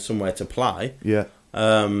found somewhere to play. Yeah.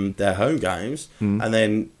 Their home games, and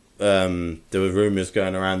then there were rumours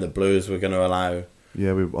going around that Blues were going to allow.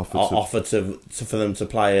 Yeah, we offered for them to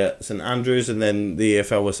play at St Andrews, and then the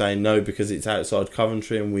EFL were saying no because it's outside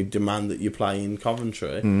Coventry, and we demand that you play in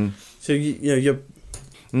Coventry. So you're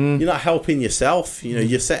not helping yourself.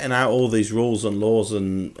 You're setting out all these rules and laws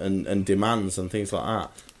and demands and things like that.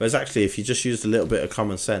 Whereas actually, if you just used a little bit of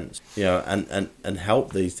common sense, and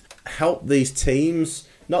help these teams,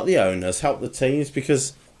 not the owners, help the teams,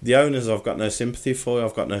 because the owners I've got no sympathy for.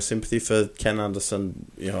 I've got no sympathy for Ken Anderson.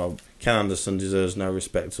 Ken Anderson deserves no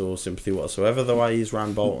respect or sympathy whatsoever. The way he's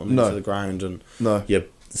ran Bolton into the ground, and your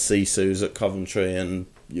Sisu's at Coventry and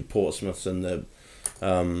your Portsmouths and the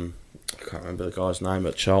I can't remember the guy's name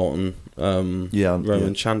at Charlton.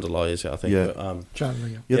 Roman Chandler is it? I think. Yeah, but,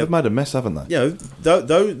 Chandler. They've made a mess, haven't they?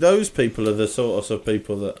 Those people are the sorts of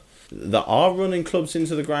people that are running clubs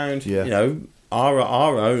into the ground. Yeah. Our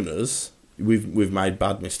owners. We've made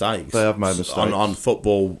bad mistakes. They have made mistakes on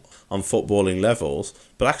footballing levels,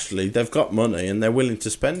 but actually they've got money and they're willing to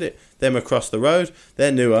spend it. Them across the road,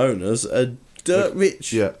 their new owners are dirt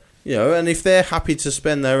rich. Yeah. And if they're happy to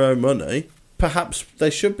spend their own money, perhaps they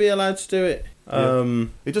should be allowed to do it.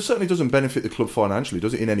 It certainly doesn't benefit the club financially,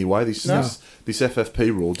 does it? In any way, this FFP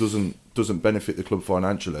rule doesn't benefit the club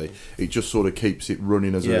financially. It just sort of keeps it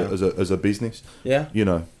running as a business. Yeah,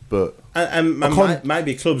 But and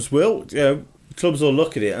maybe clubs will. Clubs will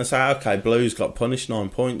look at it and say, okay, Blues got punished 9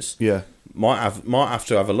 points. Yeah, might have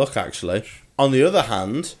to have a look actually. On the other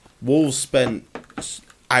hand, Wolves spent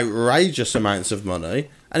outrageous amounts of money.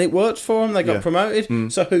 And it worked for them. They got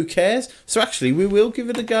promoted. So who cares? So actually, we will give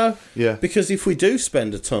it a go. Yeah. Because if we do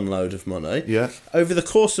spend a ton load of money, over the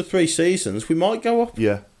course of 3 seasons, we might go up.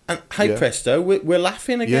 Yeah. And hey presto, we're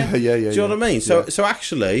laughing again. Yeah. Do you know what I mean? So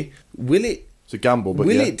actually, will it? It's a gamble, but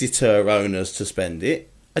will it deter owners to spend it?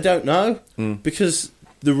 I don't know because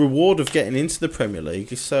the reward of getting into the Premier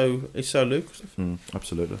League is so lucrative.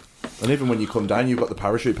 Absolutely. And even when you come down, you've got the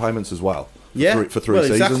parachute payments as well. For 3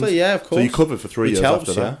 seasons. Exactly, yeah, of course. So you're covered for 3 years helps,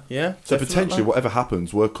 after that. Yeah, so potentially, whatever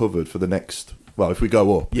happens, we're covered for the next... Well, if we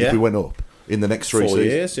go up, if we went up in the next 3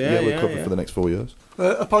 seasons... we're covered for the next 4 years.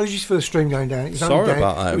 Apologies for the stream going down. It was about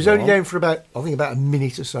that. It was only down for about a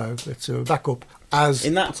minute or so. But back up as...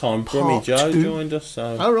 In that time, Brummy Joe joined us.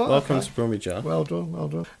 So welcome to Brummy Joe. Well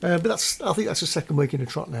done. But I think that's the second week in a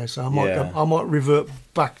trot now, so I might revert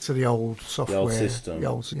back to the old software. The old system.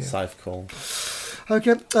 Yeah. Safe call.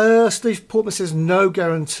 Okay, Steve Portman says no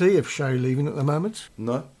guarantee of Shea leaving at the moment.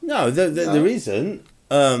 No, there isn't.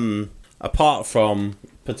 Apart from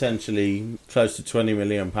potentially close to £20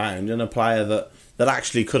 million, and a player that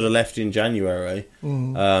actually could have left in January,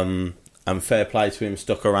 and fair play to him,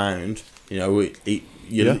 stuck around. You know,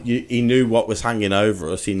 he knew what was hanging over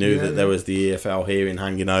us. He knew that there was the EFL hearing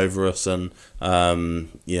hanging over us, and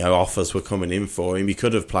offers were coming in for him. He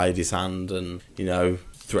could have played his hand and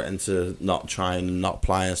threatened to not try and not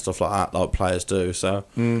play and stuff like that, like players do. So,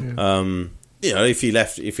 if he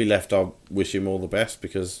left, I wish him all the best,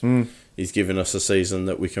 because he's given us a season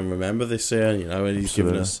that we can remember this year. And he's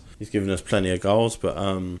given us plenty of goals. But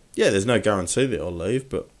there's no guarantee that he'll leave.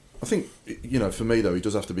 But I think, for me, though, he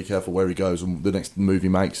does have to be careful where he goes, and the next move he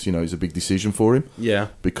makes, is a big decision for him. Yeah.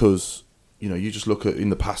 Because, you just look at,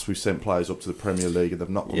 in the past, we've sent players up to the Premier League and they've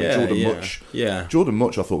not come in. Jordan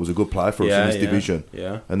Much, I thought, was a good player for us in this division.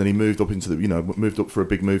 Yeah. And then he moved up into moved up for a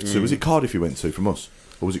big move to, was it Cardiff he went to from us?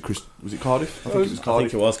 Or was it Cardiff? I think it was Cardiff. I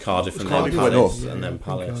think it was Cardiff, and then Palace, and then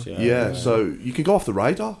Palace. Yeah. So you can go off the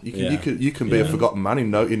radar. You can be a forgotten man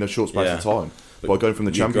in a short space of time by going from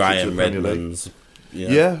the Championship to the Premier League.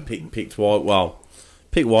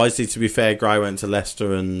 Picked wisely. To be fair, Gray went to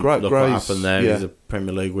Leicester, and look what happened there. He's a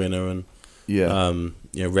Premier League winner, and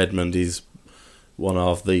Redmond is one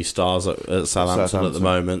of the stars at Southampton at the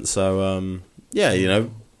moment. So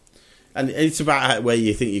and it's about where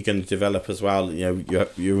you think you're going to develop as well. You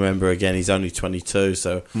remember, again, he's only 22,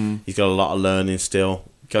 so he's got a lot of learning still.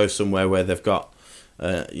 Go somewhere where they've got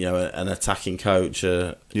an attacking coach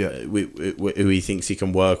who he thinks he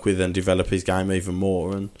can work with and develop his game even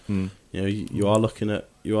more. And you are looking at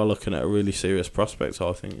a really serious prospect,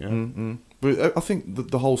 I think. But I think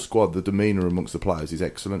the whole squad, the demeanour amongst the players is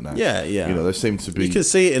excellent now. Yeah. They seem to be. You can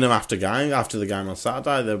see it in them after the game on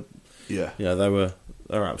Saturday. They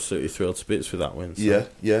were absolutely thrilled to bits with that win. So.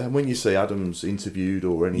 Yeah. And when you see Adams interviewed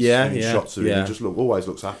or any shots of him, he just always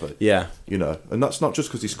looks happy. Yeah. And that's not just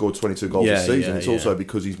because he scored 22 goals this season. It's also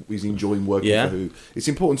because he's enjoying working for who. It's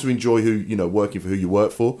important to enjoy working for who you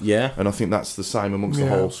work for. Yeah. And I think that's the same amongst the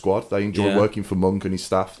whole squad. They enjoy working for Monk and his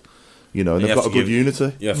staff. And they've got a good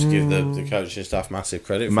unity. You have to give the coaching staff massive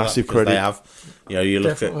credit. Massive credit. They have. You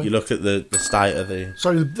look at the state of the.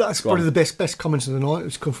 So that's probably the best comment of the night.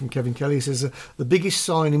 It's come from Kevin Kelly. He says the biggest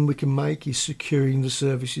signing we can make is securing the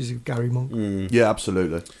services of Gary Monk. Yeah,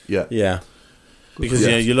 absolutely. Yeah. Because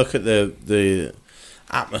you look at the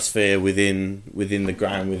atmosphere within the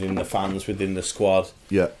ground, within the fans, within the squad.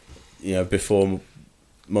 Yeah. Before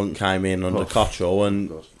Monk came in under Cottrell,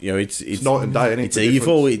 and it's night and day. It's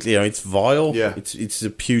evil. It's vile. Yeah. It's a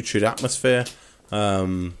putrid atmosphere.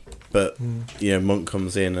 But Monk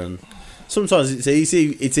comes in, and sometimes it's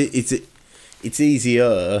easy. It's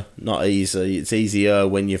easier, not easy. It's easier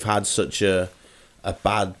when you've had such a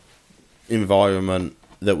bad environment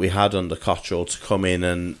that we had under Cottrell to come in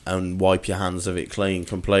and wipe your hands of it clean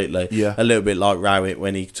completely. Yeah. A little bit like Rowett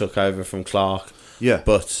when he took over from Clark. Yeah.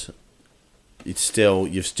 But you've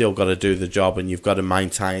still got to do the job, and you've got to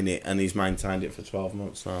maintain it, and he's maintained it for 12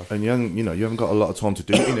 months now. And you haven't got a lot of time to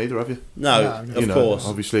do it either, have you? No, of course.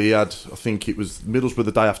 Obviously, he had, I think it was Middlesbrough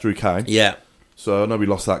the day after he came. Yeah. So I know we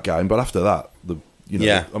lost that game, but after that,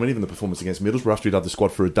 even the performance against Middlesbrough after he'd had the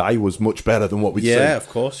squad for a day was much better than what we'd seen. Yeah, of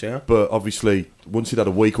course, yeah. But obviously, once he'd had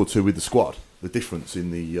a week or two with the squad, the difference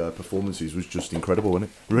in the performances was just incredible,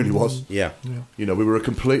 wasn't it? It really was. Yeah. We were a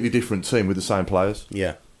completely different team with the same players.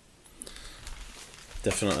 Yeah.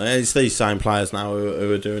 Definitely, it's these same players now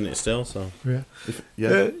who are doing it still. So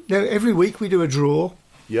now every week we do a draw.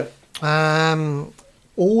 Yeah.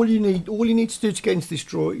 All you need to do to get into this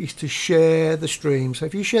draw is to share the stream. So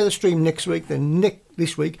if you share the stream next week, then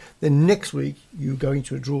next week you go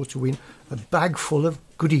into a draw to win a bag full of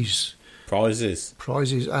goodies, prizes,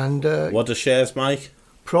 and what do shares make?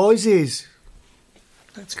 Prizes.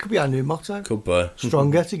 That could be our new motto. Could be.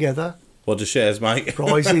 Stronger together. What do shares make?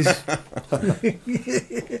 Prizes.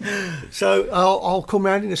 So I'll come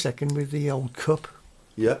round in a second with the old cup.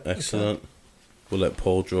 Yeah. Excellent. Okay. We'll let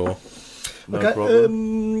Paul draw. No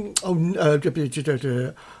problem.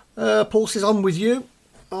 Paul says, I'm with you.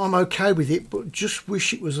 I'm okay with it, but just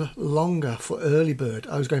wish it was longer for early bird.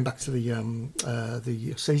 I was going back to the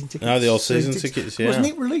season tickets. No, the old season tickets, yeah. Wasn't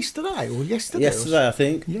it released today or yesterday? Yesterday, I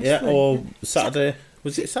think. Yesterday. Yeah, or Saturday.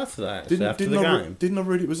 Was it Saturday, actually, after the game? Didn't I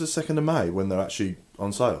read it was the 2nd of May when they're actually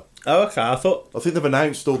on sale? Oh, okay. I think they've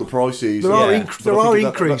announced all the prices. There are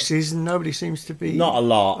increases, and nobody seems to be... Not a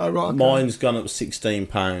lot. Oh, right, okay. Mine's gone up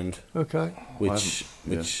 £16. Okay. Which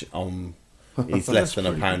is less than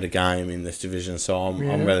 £1 a game in this division, so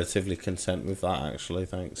I'm relatively content with that, actually.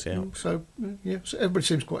 Thanks, yeah. So everybody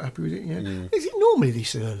seems quite happy with it, yeah. Is it normally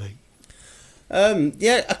this early?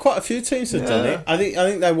 Quite a few teams have done it. I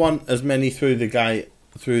think they want as many through the gate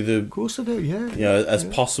Of course I do. Yeah. As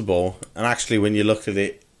possible. And actually, when you look at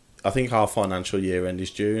it, I think our financial year end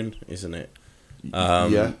is June, isn't it?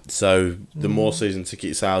 So the more season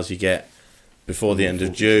ticket sales you get before the end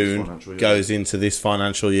of June goes into this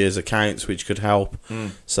financial year's accounts, which could help.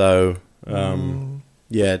 So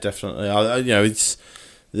definitely. It's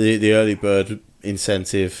the early bird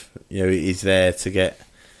incentive. Is there to get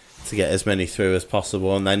as many through as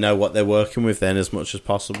possible, and they know what they're working with then as much as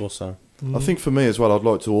possible. So I think for me as well, I'd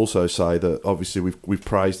like to also say that obviously we've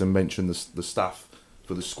praised and mentioned the staff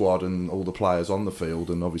for the squad and all the players on the field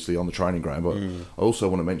and obviously on the training ground, but I also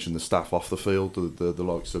want to mention the staff off the field, the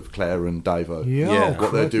likes of Claire and Davo,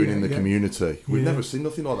 what they're doing in the community. We've never seen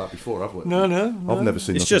nothing like that before, have we? No. I've never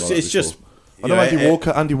seen nothing like that before. Just I know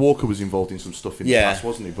Andy Walker was involved in some stuff in the past,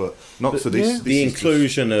 wasn't he? But not to this. The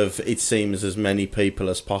inclusion of, it seems, as many people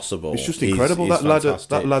as possible. It's just incredible. That lad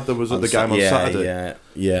that was at the game on Saturday.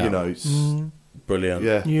 Yeah. It's brilliant.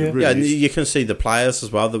 Yeah. It really is. You can see the players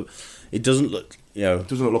as well. It doesn't look, it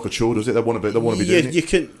doesn't look like a chore, does it? They want to be doing it.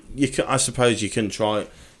 You can. I suppose you can try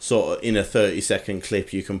sort of in a 30-second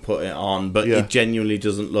clip. You can put it on, but it genuinely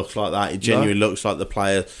doesn't look like that. It genuinely looks like the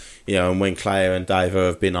player. And when Claire and Davo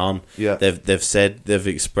have been on, they've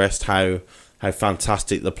expressed how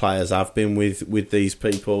fantastic the players have been with these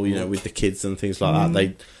people. With the kids and things like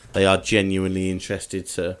that. They are genuinely interested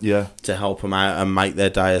to help them out and make their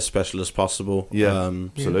day as special as possible.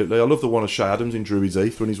 Absolutely. I love the one of Shay Adams in Druids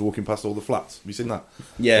Heath when he's walking past all the flats. Have you seen that?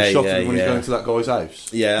 Yeah, the shot when he's going to that guy's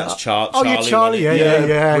house. Yeah, that's Charlie. Oh, yeah, Charlie.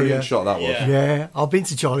 Yeah. Brilliant shot that was. Yeah, I've been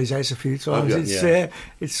to Charlie's house a few times.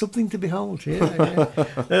 It's something to behold.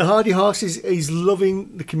 Hardy Hawks is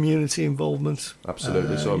loving the community involvement.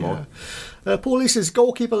 Absolutely, so am I. Paul Lee says,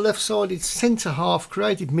 goalkeeper, left-sided, centre-half,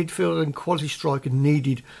 creative midfielder and quality striker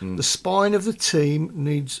needed. The spine of the team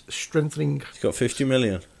needs strengthening. He's got 50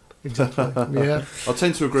 million. Exactly, yeah. I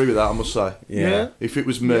tend to agree with that, I must say. Yeah. If it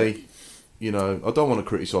was me, I don't want to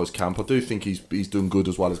criticise Camp. I do think he's done good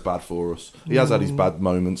as well as bad for us. He has had his bad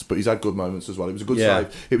moments, but he's had good moments as well. It was a good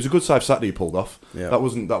save. It was a good save Saturday he pulled off. Yeah. That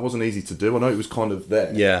wasn't easy to do. I know it was kind of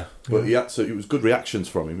there. Yeah. But it was good reactions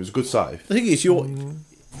from him. It was a good save. The thing is,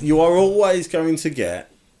 you are always going to get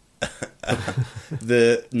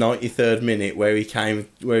the 93rd minute where he came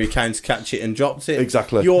to catch it and dropped it.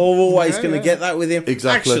 Exactly. You're always going to get that with him.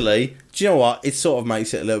 Exactly. Actually, do you know what? It sort of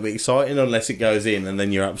makes it a little bit exciting unless it goes in and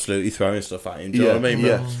then you're absolutely throwing stuff at him. Do you know what I mean?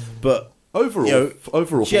 Yeah. But overall,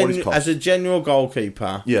 for what he's cost. As a general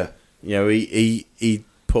goalkeeper, he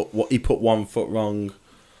put 1 foot wrong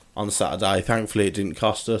on Saturday. Thankfully, it didn't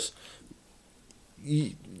cost us.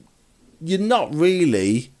 You're not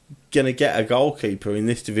really going to get a goalkeeper in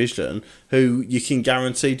this division who you can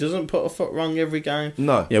guarantee doesn't put a foot wrong every game.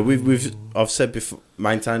 No. I've said before,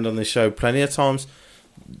 maintained on this show plenty of times,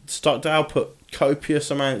 Stockdale put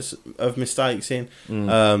copious amounts of mistakes in.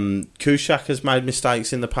 Kushak has made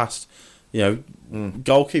mistakes in the past.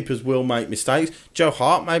 Goalkeepers will make mistakes. Joe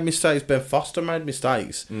Hart made mistakes. Ben Foster made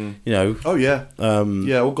mistakes. Oh yeah.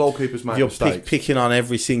 All goalkeepers make mistakes. You're picking on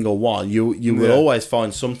every single one. You will always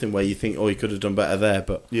find something where you think, oh, he could have done better there.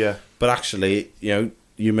 But actually,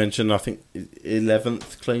 you mentioned, I think,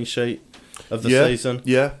 11th clean sheet of the season.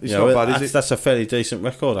 Yeah, it's not bad, is it? That's a fairly decent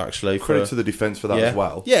record, actually. Credit to the defence for that as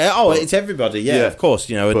well. Yeah, it's everybody. Of course.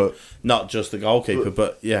 But not just the goalkeeper,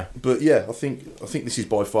 but yeah. But yeah, I think this is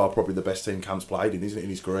by far probably the best team Cam's played in, isn't it, in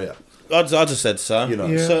his career? I'd have said so.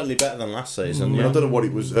 Certainly better than last season. I don't know what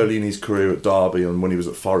it was early in his career at Derby and when he was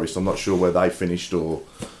at Forest. I'm not sure where they finished or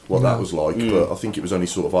what that was like, but I think it was only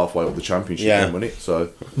sort of halfway up the Championship then, wasn't it?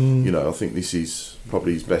 So, I think this is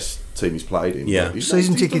probably his best team he's played in. Yeah.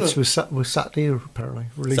 Season tickets were Saturday, apparently.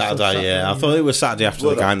 Saturday, I thought it was Saturday after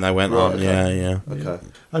the game they went on. Okay. Yeah. Okay.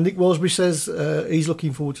 And Nick Walsbury says he's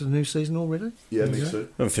looking forward to the new season already. Yeah, me too.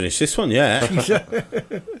 I haven't finished this one yet.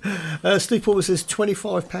 Steve Porter says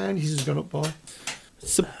 £25 he's gone up by.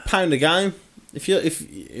 It's £1 a game. If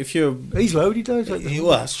you're he's loaded though.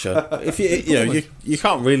 Well, that's true. If you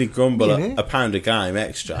can't really grumble at £1 a game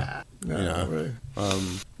extra. Really.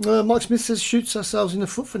 Mike Smith says shoots ourselves in the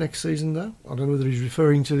foot for next season though. I don't know whether he's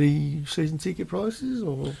referring to the season ticket prices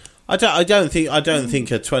or. I don't think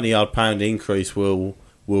a £20 increase will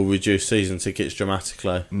reduce season tickets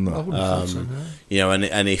dramatically. No. I wouldn't have thought so, no.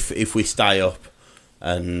 And if we stay up.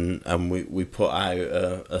 And we put out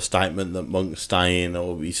a statement that Monk's staying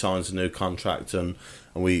or he signs a new contract and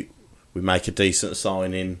we make a decent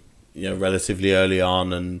signing, relatively early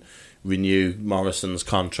on and renew Morrison's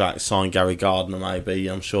contract, sign Gary Gardner maybe.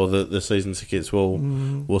 I'm sure that the season tickets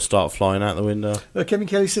will start flying out the window. Kevin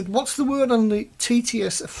Kelly said, "What's the word on the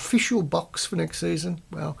TTS official box for next season?"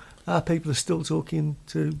 Well, our people are still talking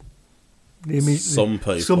to Some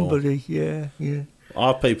people. Somebody, yeah.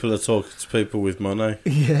 Our people are talking to people with money.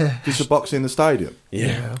 Yeah. Is the box in the stadium?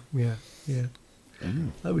 Yeah.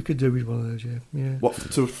 That we could do with one of those, yeah. What,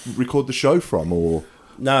 to record the show from, or?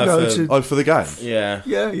 No, for the game? Yeah.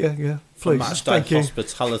 Yeah. For Please, match day thank you.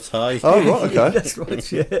 hospitality. Oh, right, okay. That's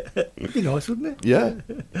right, yeah. It'd be nice, wouldn't it? Yeah.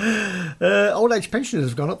 Old age pensioners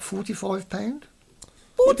have gone up £45.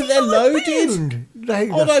 But they're loaded.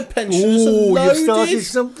 Old age pensioners are loaded. You've started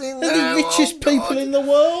something. They're the richest people in the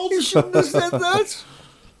world. You shouldn't have said that.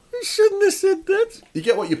 You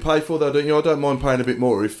get what you pay for, though, don't you? I don't mind paying a bit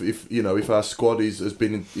more if our squad has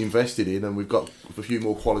been invested in and we've got a few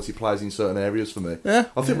more quality players in certain areas for me. Yeah.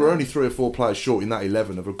 I think we're only 3 or 4 players short in that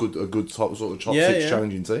 11 of a good top sort of top 6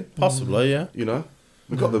 challenging team. Possibly, yeah. You know,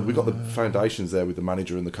 we've got the foundations there with the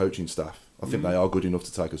manager and the coaching staff. I think they are good enough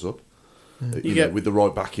to take us up. You know, with the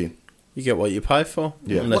right backing. You get what you pay for.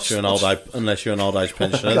 Yeah. Unless you're an old age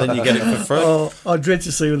pensioner, then you get it for free. Oh, I dread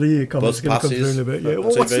to see all the year comments going to come through in a bit. Yeah.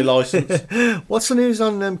 TV licence. What's the news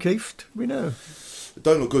on Keith? Do we know? It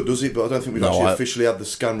don't look good, does it? But I don't think we've officially had the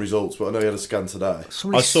scan results. But I know he had a scan today.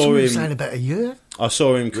 I saw him saying about a year. I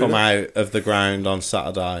saw him come out of the ground on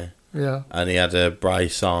Saturday. Yeah. And he had a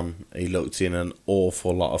brace on. He looked in an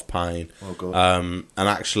awful lot of pain. Oh God. And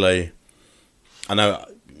actually, I know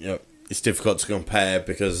it's difficult to compare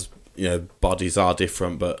because bodies are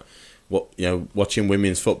different, but watching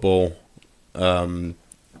women's football,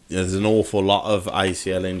 there's an awful lot of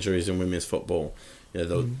ACL injuries in women's football.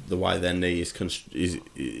 The way their knee is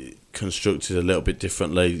constructed a little bit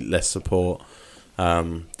differently, less support.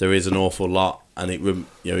 There is an awful lot, and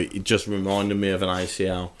it just reminded me of an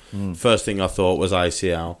ACL. First thing I thought was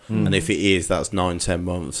ACL, and if it is, that's 9-10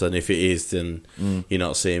 months, and if it is, then you're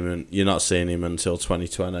not seeing him until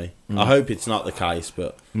 2020. I hope it's not the case,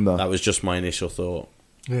 but that was just my initial thought.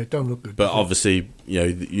 Yeah, it don't look good. But obviously,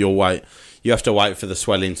 you'll wait. You have to wait for the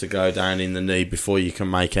swelling to go down in the knee before you can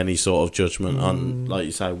make any sort of judgment on, like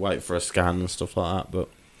you say, wait for a scan and stuff like that. But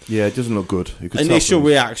yeah, it doesn't look good. Initial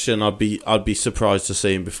reaction, I'd be surprised to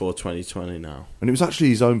see him before 2020 now. And it was actually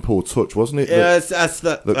his own poor touch, wasn't it? Yeah,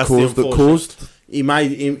 that caused. He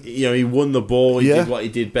made him. He won the ball. He did what he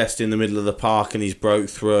did best in the middle of the park, and he's broke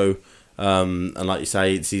through. And like you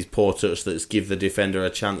say, it's his poor touch that's give the defender a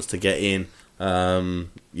chance to get in. And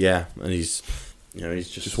he's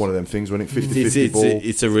just one of them things when it 50-50 ball.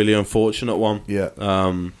 It's a really unfortunate one. Yeah.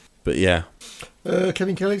 But yeah.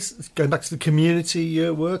 Kevin Kelly's going back to the community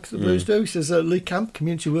work the Blues do. He says, Lee Camp,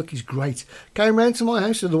 community work is great. Came round to my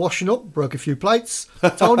house with the washing up, broke a few plates,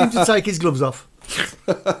 told him to take his gloves off.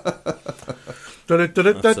 Evil,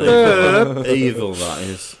 that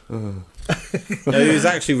is. He was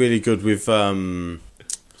actually really good with...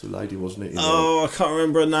 It's a lady, wasn't it? I can't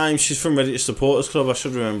remember her name. She's from Redditch Supporters Club. I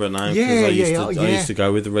should remember her name because I used to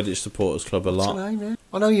go with the Redditch Supporters Club a lot. What's her name,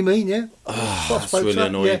 I know you mean, yeah. That's really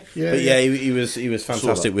annoying. He was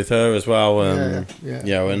fantastic with her as well. And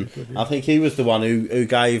I think he was the one who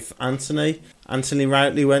gave Anthony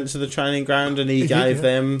Routley went to the training ground and he gave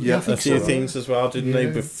them a few things as well, didn't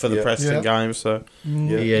he, for the Preston game? So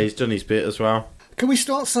he's done his bit as well. Can we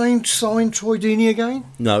start saying sign Troy Deeney again?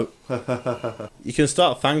 No. You can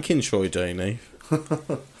start thanking Troy Deeney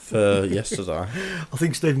for yesterday. I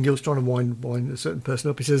think Stephen Gill's trying to wind a certain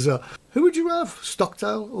person up. He says, who would you have,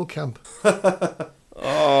 Stockdale or Camp? I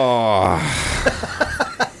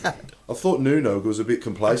thought Nuno was a bit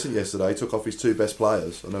complacent yesterday. He took off his 2 best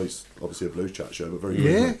players. I know it's obviously a Blues Chat show, but very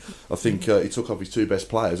good. I think he took off his 2 best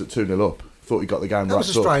players at 2-0 up. Thought he got the game wrapped up. That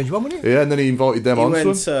was a strange one, wasn't it? Yeah, and then he invited them on to him.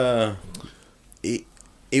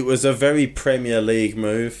 It was a very Premier League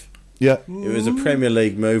move. Yeah. It was a Premier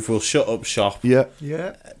League move. We'll shut up shop. Yeah.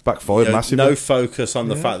 Backfired massively. No focus on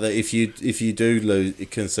the fact that if you do lose, you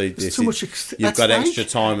concede this. You've got extra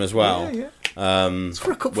time as well. It's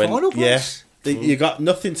for a cup final. You got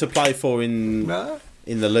nothing to play for in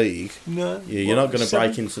the league. No. You're not going to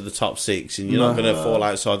break into the top 6, and you're not going to fall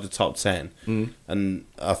outside the top 10. And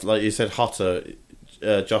like you said, Jota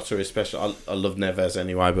especially, I love Neves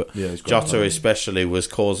anyway, but Jota especially was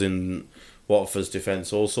causing Watford's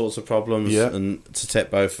defence all sorts of problems, and to take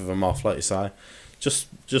both of them off, like you say, just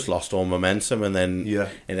lost all momentum, and then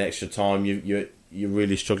in extra time you're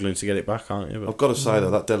really struggling to get it back, aren't you? But, I've got to say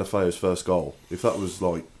that Delafeo's first goal, if that was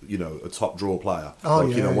like a top draw player,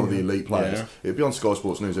 one of the elite players, it'd be on Sky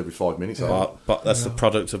Sports News every 5 minutes. But that's the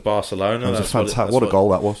product of Barcelona. That was fantastic. What a goal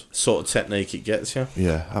that was! Sort of technique it gets you.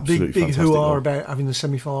 Yeah, absolutely. Big hoo-ah about having the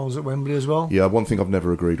semi-finals at Wembley as well. Yeah, one thing I've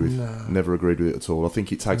never agreed with. Never agreed with it at all. I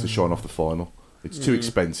think it takes a shine off the final. It's too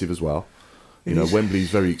expensive as well. Wembley's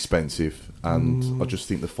very expensive, and I just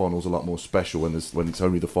think the final's a lot more special when it's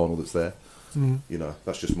only the final that's there. You know,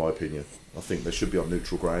 that's just my opinion. I think they should be on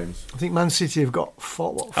neutral grounds. I think Man City have got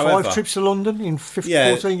However, 5 trips to London in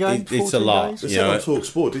 14 games. It's a lot. Days. They said on Talk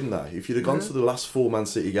Sport, didn't they? If you'd have gone to the last 4 Man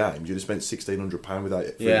City games, you'd have spent £1,600 without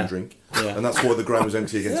food and drink. Yeah. And that's why the ground was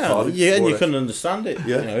empty against Cardiff. Yeah, and you couldn't understand it.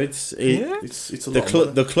 Yeah. You know, it's a lot of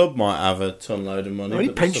money. the club might have a ton load of money. Only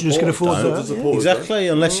but pensioners can afford that. Exactly,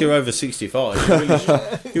 unless you're over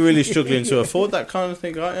 65. You're really struggling to afford that kind of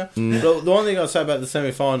thing, aren't you? But the one thing I'd say about the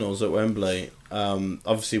semi-finals at Wembley,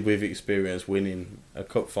 obviously we've experienced winning a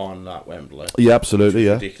cup final at Wembley. Yeah, absolutely,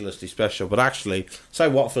 yeah. Ridiculously special. But actually, say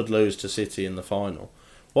Watford lose to City in the final,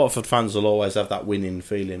 Watford fans will always have that winning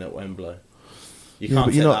feeling at Wembley. You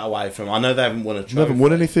can't take that away from them. I know they haven't won a trophy. They haven't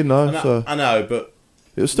won anything, no. I know, but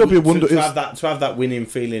it'll still be a wonder. To have that winning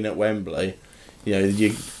feeling at Wembley, you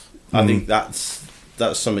know, I think that's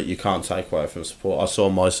something you can't take away from support. I saw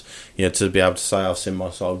to be able to say I've seen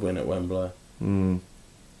my side win at Wembley.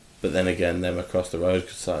 But then again, them across the road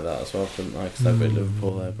could say that as well, couldn't they? Because they beat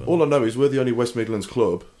Liverpool there. But all I know is we're the only West Midlands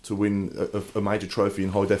club to win a major trophy in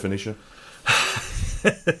high definition.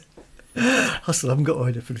 I still haven't got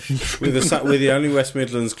high definition. We're the only West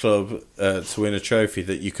Midlands club to win a trophy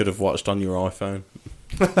that you could have watched on your iPhone.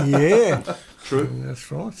 Yeah. True.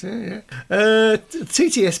 That's right, yeah.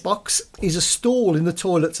 TTS box is a stall in the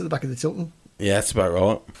toilets at the back of the Tilton. Yeah, that's about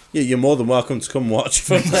right. Yeah, you're more than welcome to come watch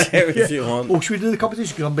from there if you want. Or should we do the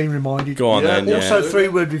competition? Because I'm being reminded. Go on then. Also,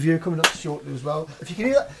 3-word review coming up shortly as well. If you can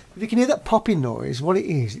hear that popping noise, what it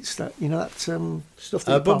is, it's that stuff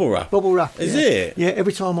that bubble wrap. Bubble wrap. Is it? Yeah.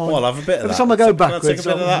 Every time I'll have a bit of that. Every time I go backwards, can I take a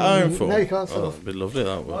bit of that home for? No, you can't. That'd be lovely.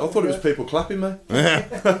 That would. I thought it was people clapping me.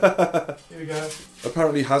 Here we go.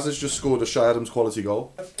 Apparently, Hazard's just scored a Shay Adams quality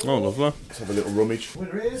goal. Oh, lovely. Let's have a little rummage.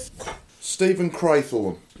 Winner is Stephen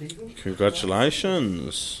Craythorne.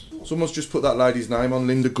 Congratulations. Someone's just put that lady's name on,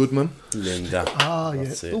 Linda Goodman. Linda. Ah, yeah.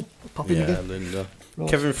 That's it. Oh, pop in again. Linda. Right.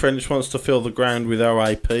 Kevin French wants to fill the ground with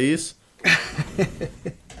OAPs.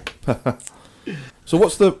 So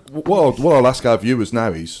what I'll ask our viewers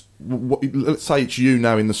now is, let's say it's you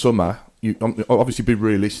now in the summer. You obviously be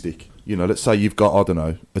realistic. You know, let's say you've got, I don't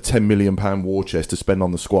know, a £10 million war chest to spend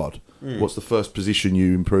on the squad. What's the first position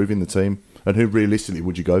you improve in the team, and who realistically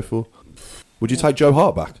would you go for? Would you take Joe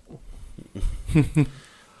Hart back?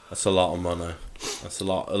 That's a lot of money. That's a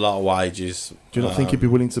lot of wages. Do you not think he'd be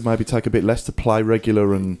willing to maybe take a bit less to play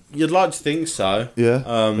regular? And you'd like to think so.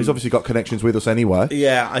 Yeah, he's obviously got connections with us anyway.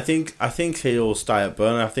 Yeah, I think he'll stay at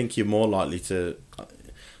Burnley. I think you're more likely to.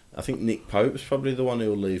 I think Nick Pope's probably the one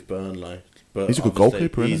who'll leave Burnley. But he's a good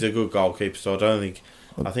goalkeeper. He's a good goalkeeper, so I don't think.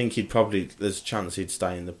 I think he'd probably. There's a chance he'd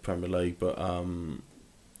stay in the Premier League, but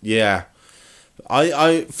yeah.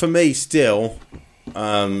 I for me still,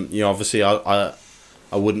 obviously I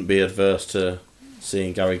wouldn't be adverse to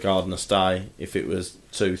seeing Gary Gardner stay if it was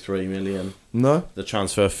 2-3 million. No, the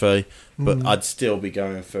transfer fee, but I'd still be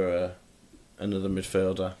going for another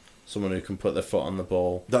midfielder, someone who can put their foot on the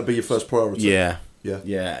ball. That'd be your first priority. Yeah.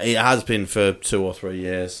 It has been for 2 or 3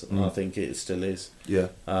 years, and I think it still is. Yeah.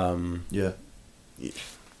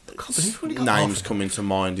 Names coming to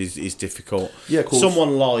mind is difficult. Yeah, of course.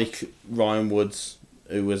 Someone like Ryan Woods,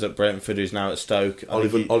 who was at Brentford, who's now at Stoke.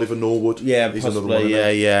 Oliver Norwood. Yeah, he's possibly.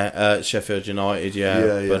 Sheffield United.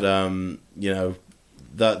 Yeah.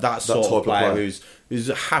 But that sort of player who's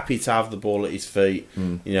happy to have the ball at his feet.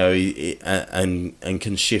 And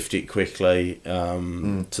can shift it quickly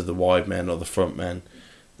to the wide men or the front men.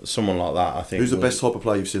 Someone like that, I think. Who's the best type of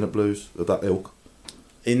player you've seen at Blues of that ilk?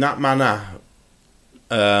 In that manner.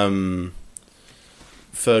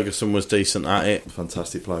 Ferguson was decent at it.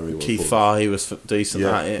 Fantastic player he was. Keith Fahey was decent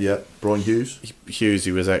at it. Yeah, Brian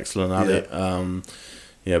Hughesy was excellent at it.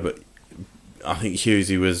 But I think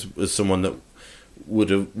Hughesy was someone that would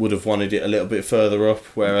have wanted it a little bit further up,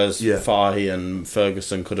 whereas Fahey and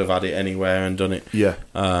Ferguson could have had it anywhere and done it. Yeah.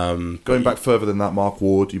 Going back further than that, Mark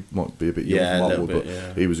Ward, you might be a bit young for Mark Ward,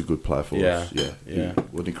 but he was a good player for us. Yeah.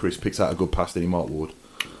 When Chris picks out a good pass, then he Mark Ward.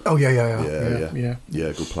 Oh yeah.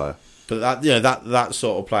 Good player. But that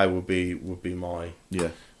sort of player would be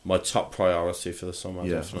my top priority for the summer.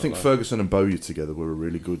 Yeah, definitely. I think Ferguson and Bowyer together were a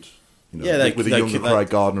really good. With a younger Craig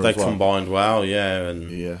Gardner as well. They combined well,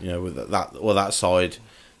 with that side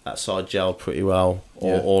gelled pretty well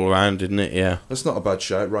all around, didn't it? Yeah, that's not a bad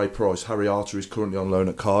shout. Ray Price, Harry Arter is currently on loan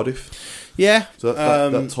at Cardiff. Yeah, so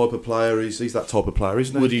that type of player he's that type of player,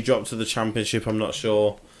 isn't he? Would he drop to the Championship? I'm not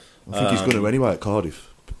sure. I think he's going to anyway at Cardiff.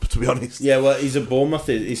 To be honest, yeah. Well, he's a Bournemouth.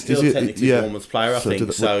 He's still technically a Bournemouth player, I think.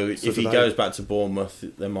 If he goes back to Bournemouth,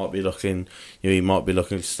 they might be looking. He might be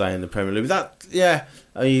looking to stay in the Premier League.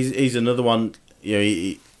 He's another one.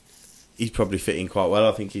 He he's probably fitting quite well.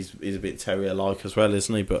 I think he's a bit terrier-like as well,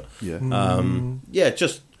 isn't he? But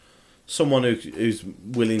just someone who's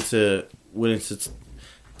willing to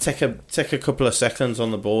take a couple of seconds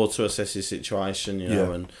on the board to assess his situation,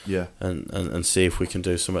 and see if we can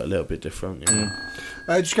do something a little bit different.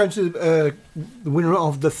 Just going to the winner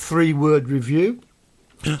of the 3-word review.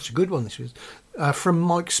 It's a good one. This was from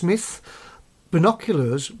Mike Smith.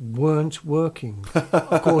 Binoculars weren't working.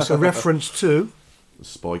 Of course, a reference to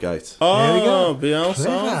Spygate. Oh,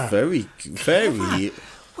 Bielsa. Very.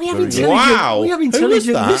 We have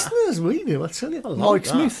intelligent listeners, we do, I tell you. Mike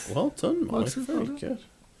Smith. Well done, Mike. Very good.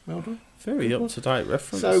 Well done. Very up-to-date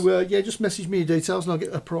reference. So, just message me your details and I'll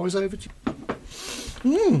get a prize over to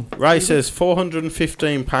you. Ray says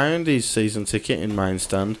 £415 his season ticket in main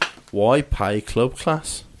stand. Why pay club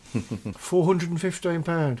class?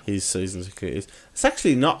 £415. His season ticket is. It's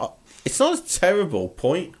actually not. It's not a terrible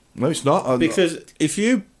point. No, it's not. Because if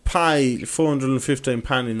you pay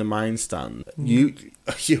 £415 in the main stand, you're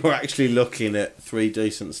actually looking at 3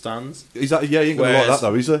 decent stands. He ain't going to like that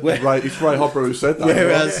though, is it? It's Ray Hopper who said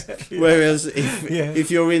that. Whereas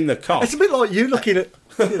if you're in the cop, it's a bit like you looking at.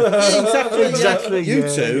 Exactly.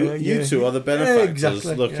 You two are the benefactors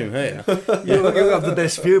looking here. You have the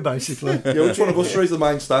best view, basically. Which one of us three is the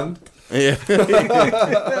main stand? Yeah.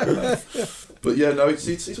 But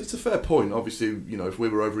it's a fair point. Obviously, if we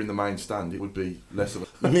were over in the main stand, it would be less of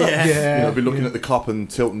a be looking at the Cop and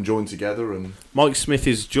Tilton joined together. And Mike Smith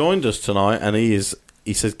has joined us tonight, and he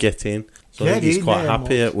says get in. So I think he's quite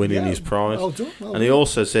happy at winning his prize. Well done. And he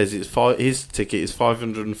also says his ticket is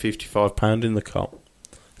 £555 in the Cop.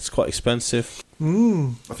 It's quite expensive. I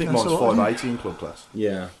think mine's $580 in club class.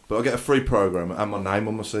 Yeah, but I get a free program and my name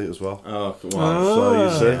on my seat as well. Oh, wow. So you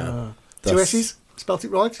see, 2 S's. Spelt it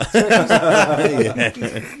right. They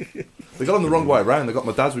got them the wrong way around. They got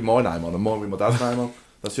my dad's with my name on and mine with my dad's name on.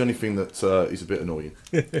 That's the only thing that is a bit annoying.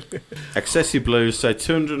 Excessive Blues say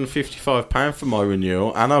 £255 for my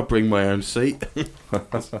renewal, and I'll bring my own seat.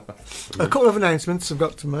 A couple of announcements I've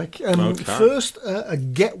got to make. First, a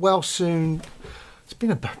get well soon. It's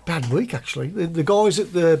been a bad week actually. The guys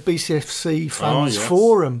at the BCFC Fans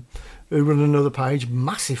Forum, who run another page,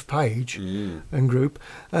 massive page and group.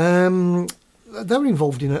 They were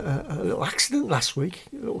involved in a little accident last week,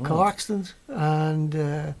 a little car accident, and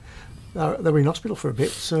they were in hospital for a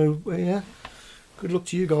bit. So good luck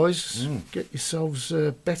to you guys. Get yourselves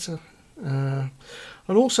better.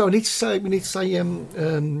 And also, we need to say,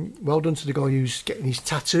 well done to the guy who's getting his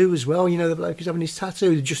tattoo as well. You know, the bloke who's having his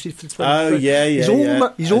tattoo adjusted for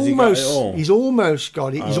the He's almost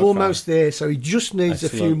got it. He's almost there. So he just needs a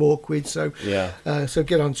few more quid. So so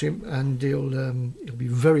get on to him, and he'll be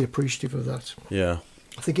very appreciative of that. Yeah.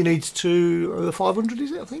 I think he needs 500.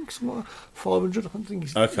 Is it? I think 500. I don't think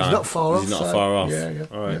he's not far off. He's not far off. Yeah.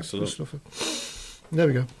 All right. Excellent. There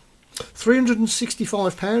we go.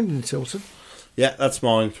 £365 in Tilton. Yeah, that's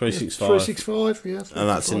mine. 365. 365. Yeah. And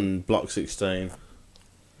that's in block 16.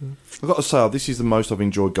 I've got to say, this is the most I've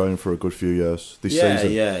enjoyed going for a good few years this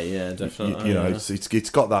season. Yeah, definitely. You know, it's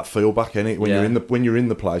got that feel back in it when you're in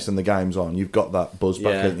the place and the game's on. You've got that buzz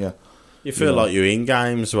back, haven't you? You feel like you're in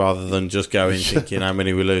games rather than just going thinking how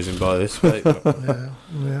many we're losing by this week.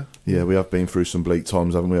 Yeah, we have been through some bleak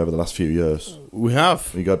times, haven't we, over the last few years? We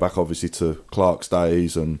have. You go back obviously to Clark's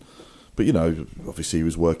days, but obviously he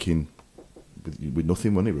was working with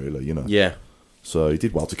nothing, wasn't he? Really, Yeah. So he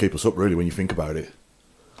did well to keep us up, really, when you think about it.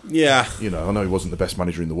 Yeah. I know he wasn't the best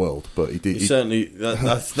manager in the world, but he did. Certainly,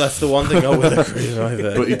 that's the one thing I would agree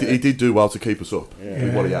with. But he did do well to keep us up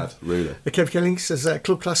with what he had, really. Kev Kelling says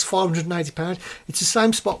club class £580. It's the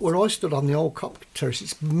same spot where I stood on the old Cop terrace.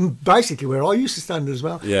 It's basically where I used to stand as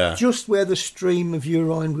well. Yeah. Just where the stream of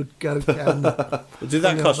urine would go down. Did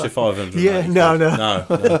that cost you 500? Yeah, no.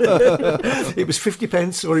 It was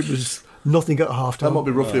 50p, or it was nothing at half time. That might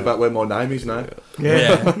be roughly about where my name is now.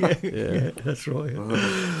 Yeah, that's right.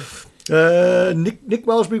 Nick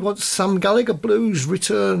Wellsbury wants Sam Gallagher Blues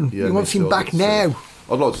return. He wants him back now.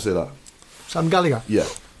 I'd like to see that. Sam Gallagher? Yeah,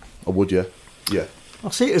 I would, yeah. I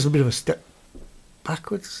see it as a bit of a step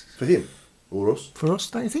backwards. For him? Or us? For us,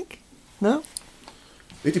 don't you think? No?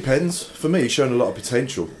 It depends. For me, he's shown a lot of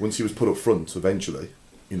potential once he was put up front eventually.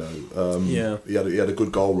 He had a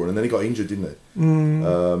good goal run, and then he got injured, didn't he?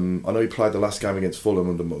 I know he played the last game against Fulham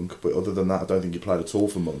under Monk, but other than that, I don't think he played at all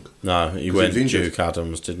for Monk. No, he went Duke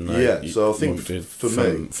Adams, didn't he? Yeah, so I think for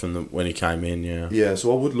me, when he came in, yeah.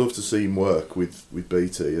 So I would love to see him work with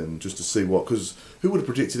BT and just to see because who would have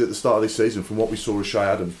predicted at the start of this season, from what we saw of Shay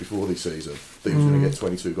Adams before this season, that he was going to get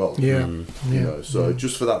 22 goals. So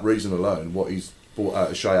just for that reason alone, what he's brought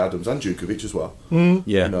out of Shay Adams and Djukovic as well.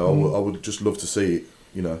 I would just love to see it.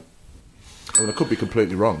 I mean, I could be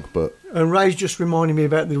completely wrong, but... And Ray's just reminding me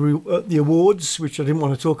about the awards, which I didn't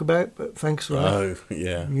want to talk about, but thanks, Ray. Oh,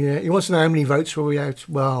 yeah. Yeah, he wants to know how many votes were we out.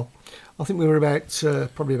 Well, I think we were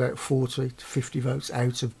probably about 40 to 50 votes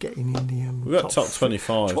out of getting in the... we got top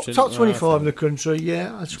 25. Top 25 in the country,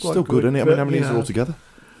 yeah. That's quite still good, isn't it? I mean, how many is it altogether?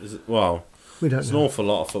 Well... We don't There's know. an awful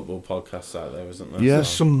lot of football podcasts out there, isn't there? Yeah, There's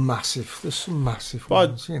some massive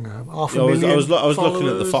ones. You know, half a I million. was looking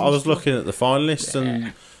at followers the finalists,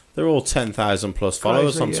 and they're all 10,000 plus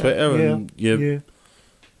followers on Twitter, and you're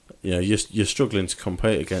struggling to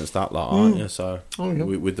compete against that lot, aren't you? So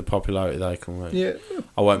with the popularity they come with. Yeah.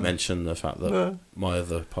 I won't mention the fact that my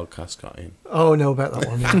other podcast got in. Oh, I know about that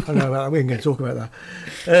one. Yeah. I know about that. We ain't going to talk about that.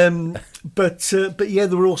 But yeah,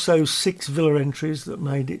 there were also 6 Villa entries that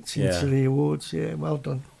made it into the awards. Yeah, well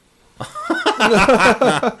done.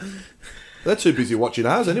 They're too busy watching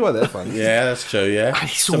ours anyway, they're fans. Yeah, that's true, yeah.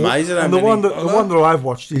 It's amazing how and many... the one that I've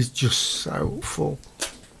watched is just so full.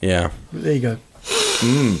 Yeah. But there you go.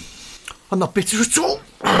 I'm not bitter at all.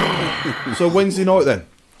 So Wednesday night then?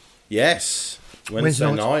 Yes.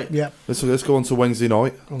 Wednesday night. Yeah. Let's go on to Wednesday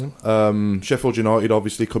night. Sheffield United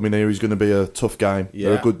obviously coming here is going to be a tough game.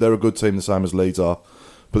 Yeah. They're a good team, the same as Leeds are.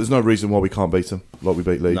 But there's no reason why we can't beat them like we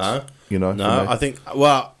beat Leeds. No. You know. No, I think...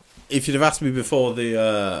 Well, if you'd have asked me before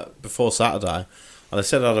Saturday, I'd have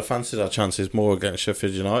said I'd have fancied our chances more against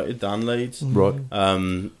Sheffield United than Leeds. Right.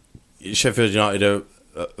 Sheffield United are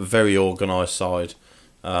a very organised side.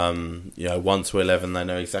 1 to 11, they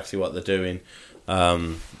know exactly what they're doing.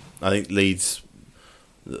 I think Leeds...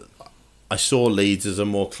 I saw Leeds as a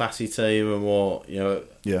more classy team, a more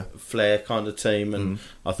flair kind of team, and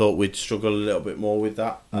I thought we'd struggle a little bit more with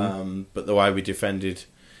that. But the way we defended,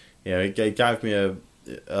 it gave me a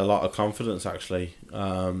lot of confidence actually.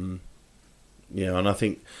 And I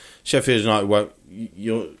think Sheffield United won't.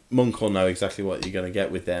 Monk will know exactly what you're going to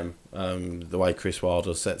get with them. The way Chris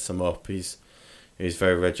Wilder sets them up, he's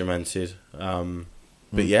very regimented. But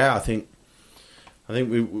yeah, I think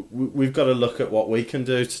we've got to look at what we can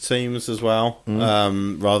do to teams as well,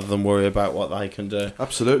 rather than worry about what they can do.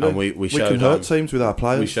 Absolutely. And we can hurt teams with our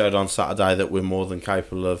players. We showed on Saturday that we're more than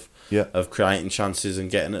capable of creating chances and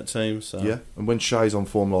getting at teams. So. Yeah, and when Shea's on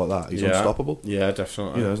form like that, he's unstoppable. Yeah,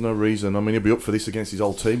 definitely. There's no reason. I mean, he'll be up for this against his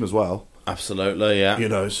old team as well. Absolutely,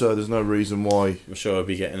 yeah. So there's no reason why. I'm sure he'll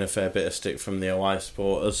be getting a fair bit of stick from the away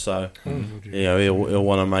supporters. So, he'll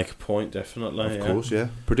want to make a point, definitely. Of course, yeah.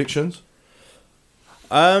 Predictions?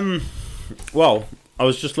 Well, I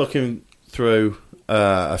was just looking through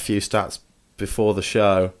a few stats before the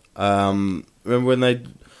show. Remember when they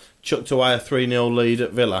chucked away a 3-0 lead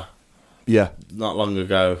at Villa? Yeah. Not long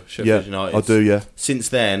ago, Sheffield United. I do, yeah. Since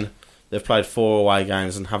then, they've played 4 away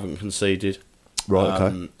games and haven't conceded. Right,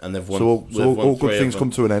 okay. And they've won. All good things come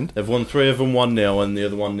to an end. They've won 3 of them 1-0 and the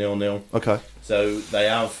other one 0-0. Okay. So they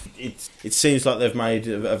have. It seems like they've made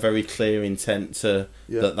a very clear intent to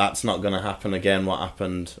that's not going to happen again. What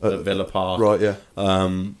happened at Villa Park? Right. Yeah.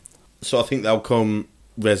 So I think they'll come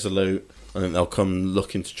resolute. I think they'll come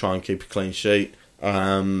looking to try and keep a clean sheet.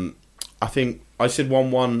 I think I said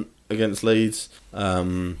 1-1 against Leeds.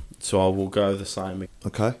 So I will go the same.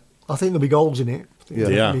 Okay. I think there'll be goals in it.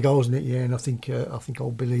 There'll be goals in it, and I think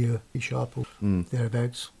old Billy be sharp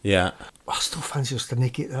thereabouts. Yeah. I still fancy us to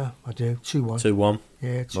nick it though. I do. 2-1. 2-1.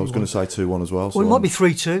 Yeah, 2-1. I was going to say 2-1 as well. Well, it might be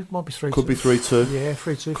 3-2. Could be 3-2. Yeah,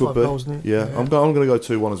 3-2. Could 5 be. goals in it. Yeah. I'm going to go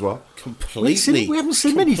 2-1 as well. We haven't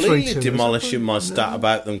seen many 3-2s. Demolishing my stat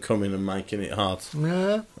about them coming and making it hard.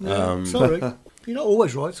 No, sorry. You're not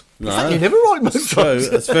always right. No, in fact, you're never right most times.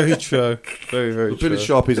 That's very true. Very, very true. Billy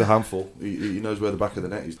Sharp is a handful. He knows where the back of the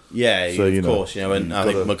net is. Yeah, so, of course. And I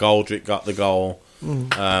think McGoldrick got the goal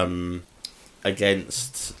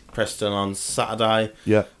against Preston on Saturday.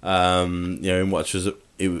 Yeah. In which was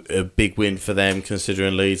a big win for them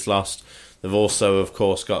considering Leeds lost. They've also, of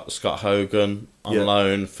course, got Scott Hogan on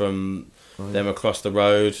loan from them across the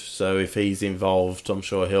road. So if he's involved, I'm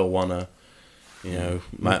sure he'll want to.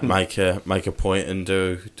 Make a point and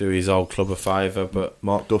do his old club a favour. But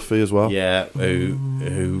Mark Duffy as well. Yeah,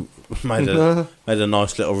 who made a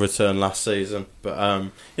nice little return last season. But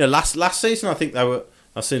last season I think I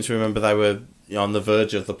seem to remember they were on the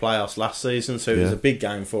verge of the playoffs last season. So it was a big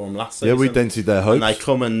game for them last season. Yeah, we dented their hopes.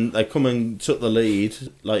 And they come and took the lead,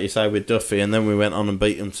 like you say, with Duffy, and then we went on and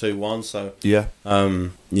beat them 2-1. So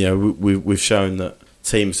we've shown that.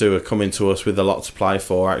 Teams who are coming to us with a lot to play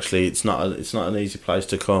for. Actually, it's not an easy place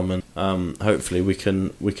to come, and hopefully we can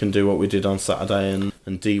do what we did on Saturday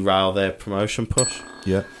and derail their promotion push.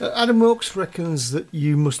 Yeah. Adam Wilkes reckons that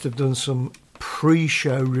you must have done some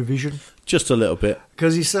pre-show revision. Just a little bit,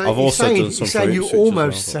 because he's saying you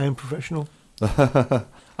almost sound professional.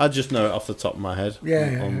 I just know it off the top of my head.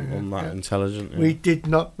 I'm that intelligent. Yeah. We did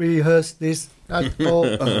not rehearse this at all.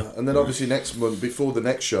 And then obviously next month, before the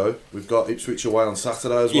next show, we've got Ipswich away on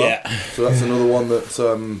Saturday as well. Yeah. So that's another one that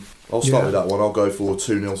I'll start with that one. I'll go for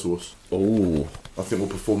 2-0 to us. Ooh. I think we'll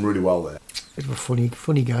perform really well there. It's a funny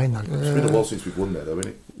game, that. It's been a while since we've won there, though,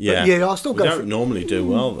 isn't it? Yeah. Yeah, I'll still we go don't for normally do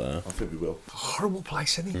well there. I think we will. horrible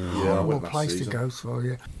place, isn't it? Yeah, I Horrible went last place to season. go for,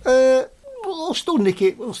 yeah. We'll still nick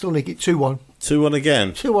it. 2-1. 2-1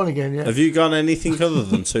 again. 2-1 again, yeah. Have you gone anything other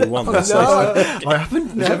than 2-1? No, I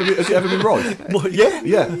haven't. No. Has it ever been right? Well, yeah.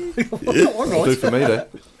 Yeah. All It'll do right. for me then.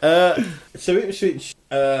 So Ipswich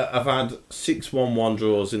have had 6 1-1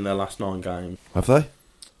 draws in their last 9 games. Have they?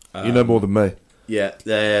 You know more than me. Yeah,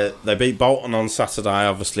 they beat Bolton on Saturday,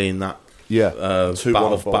 obviously, in that Yeah.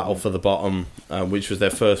 battle for the bottom, which was their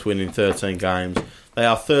first win in 13 games. They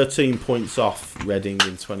are 13 points off Reading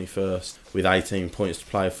in 21st with 18 points to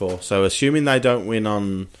play for. So assuming they don't win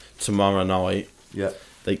on tomorrow night, Yeah.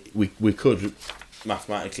 we could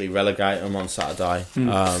mathematically relegate them on Saturday.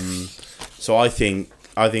 So I think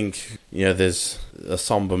there's a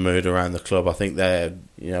sombre mood around the club. I think they're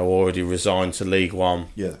already resigned to League One.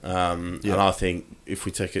 Yeah. And I think if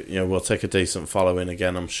we take it, we'll take a decent following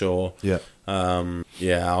again. I'm sure. Yeah.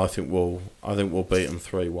 I think we'll beat them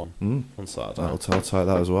 3-1 on Saturday. I'll take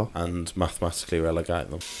that as well. And mathematically relegate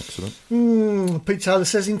them. Excellent. Pete Taylor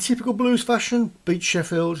says, in typical Blues fashion, beat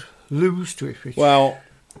Sheffield, lose to Ipswich. Well,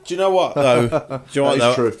 do you know what though? That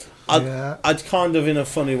is true. I'd kind of in a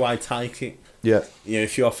funny way take it. Yeah.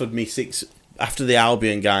 If you offered me 6 after the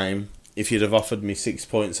Albion game, if you'd have offered me 6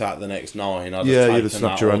 points out of the next 9, I'd have taken you'd have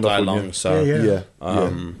snapped that your all hand off, day wouldn't long. you? So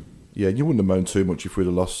Yeah, you wouldn't have moaned too much if we'd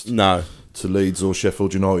have lost no. to Leeds or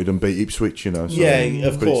Sheffield United and beat Ipswich, So, of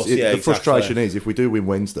but course. the Exactly. frustration is if we do win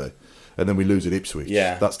Wednesday and then we lose at Ipswich,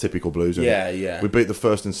 that's typical Blues, isn't it? Yeah. We beat the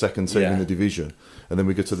first and second team in the division and then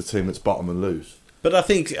we go to the team that's bottom and lose. But I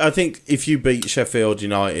think if you beat Sheffield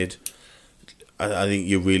United, I think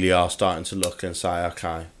you really are starting to look and say,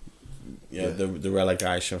 okay, the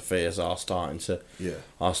relegation fears are starting to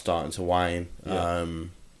wane.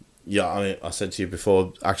 I said to you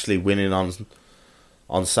before, actually winning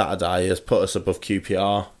on Saturday has put us above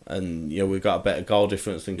QPR, and we've got a better goal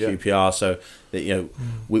difference than QPR, so that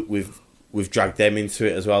we've dragged them into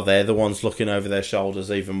it as well. They're the ones looking over their shoulders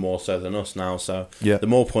even more so than us now. So the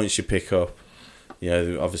more points you pick up,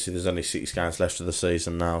 obviously there's only 6 games left of the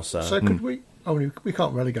season now. So could we? Oh, we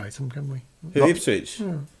can't relegate them, can we? Who, Ipswich?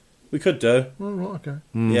 Yeah. We could do. Oh, right, okay.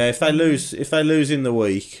 Yeah, if they lose in the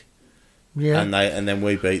week, and then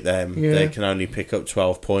we beat them, they can only pick up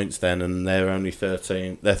 12 points then, and they're only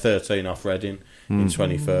 13. They're 13 off Reading in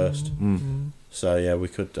 21st. So we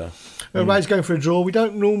could do. Ray's going for a draw. We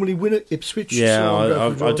don't normally win at Ipswich. Yeah,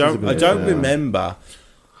 so I don't remember.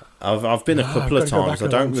 I've been a couple of times. I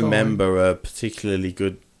don't remember a particularly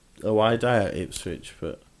good away day at Ipswich,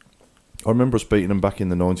 but I remember us beating them back in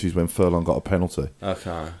the 90s when Furlong got a penalty.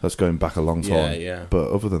 Okay. That's going back a long time. Yeah.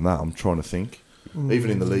 But other than that, I'm trying to think.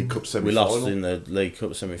 Even in the League Cup semi-final. We lost in the League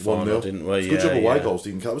Cup semi-final, didn't we? Good job away goals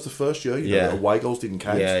didn't count. That was the first year, that away goals didn't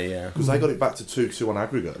count. Yeah. Because they got it back to 2-2 on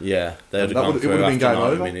aggregate. Yeah, it would have been game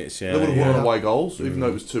over. Minutes, they would have won on away goals, even though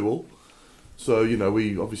it was 2-2. So,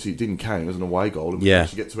 we obviously it didn't count as an away goal. And we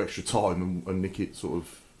actually get to extra time and nick it sort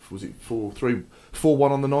of, was it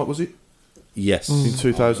 4-1 on the night, was it? Yes. In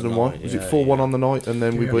 2001? Was it 4-1 on the night and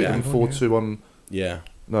then we beat them 4-2 on... Yeah.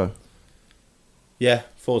 No. Yeah,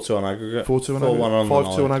 4-2 on aggregate. 4-2 on 4-1 aggregate. on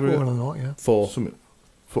 5-2 on aggregate. 4 on the night, yeah. 4.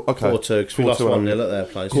 Okay. 4-2, because we lost 1-0 at their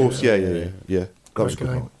place. Of course, yeah. That was a good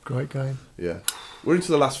night. Great game. Yeah. We're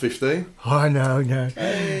into the last 15. I know.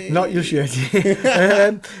 Hey. Not just yet.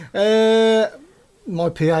 My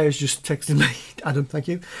PA has just texted me, Adam, thank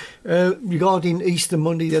you, regarding Easter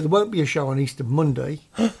Monday. There won't be a show on Easter Monday,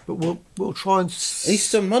 but we'll try and...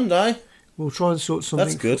 Easter Monday? We'll try and sort something...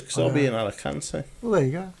 That's good, because I'll be in Alicante. Well, there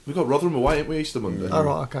you go. We've got Rotherham away, haven't we, Easter Monday? All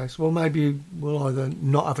right, okay. So, well, maybe we'll either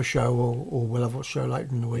not have a show or we'll have a show later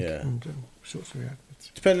in the week. Yeah. And sort of,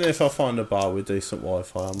 Depending if I find a bar with decent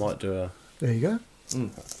Wi-Fi, I might do There you go.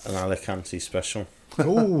 an Alicante special.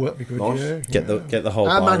 Oh, that'd be good. Nice. Yeah. Get the whole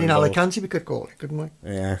Our bar man in involved. Alicante, we could call it, couldn't we?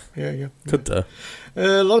 Yeah. Yeah. Could do.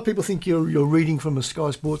 A lot of people think you're reading from a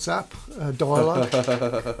Sky Sports app, dialogue.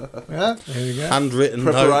 Yeah, there you go. Handwritten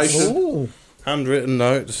Preparation. notes. Handwritten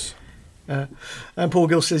notes. And Paul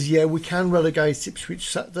Gill says, we can relegate Ipswich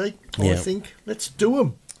Saturday, I think. Let's do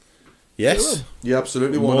them. Yes. Yeah,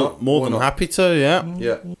 absolutely. Why More, not? more Why than not? happy to, yeah.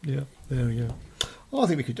 Yeah. Yeah, there we go. I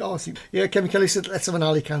think we could. Kevin Kelly said, let's have an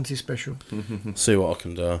Alicante special. See what I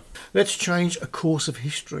can do. Let's change a course of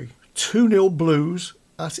history. 2-0 Blues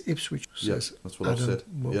at Ipswich, says that's what I said.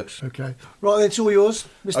 Wilkes. Okay. Right, then it's all yours,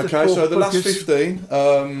 Mr. Okay, Paul so the last Buckers.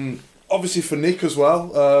 15, obviously for Nick as well,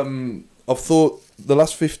 I've thought the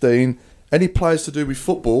last 15, any players to do with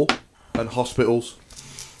football and hospitals.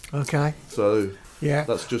 Okay. So yeah,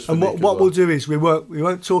 that's just for and Nick what as we'll well. do is we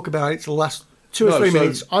won't talk about it till the last 2 or No, 3 so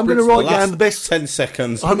minutes. I'm going to Bristol- write down the best. 10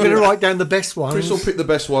 seconds. I'm going to write down the best ones. Chris will pick the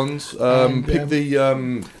best ones.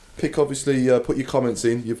 Pick obviously, put your comments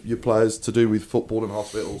in, your players to do with football and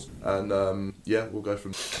hospitals, and we'll go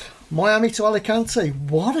from. Miami to Alicante.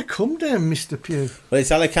 What a come down, Mr. Pugh. Well,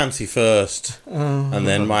 it's Alicante first, and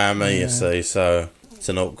then Miami, you see, so it's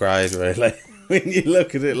an upgrade, really, when you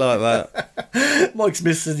look at it like that. Mike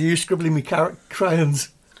Smith says, "Are you scribbling with crayons?"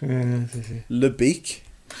 Le Bic.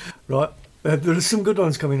 Right. There are some good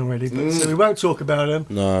ones coming already, but so we won't talk about them.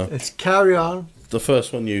 No. Let's carry on. The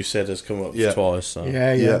first one you said has come up twice. So.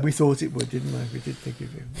 Yeah. We thought it would, didn't we? We did think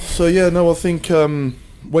of you. So I think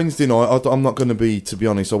Wednesday night. I'm not going to be. To be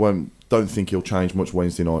honest, don't think he'll change much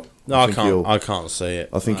Wednesday night. No, I can't see it.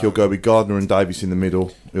 I think he'll go with Gardner and Davies in the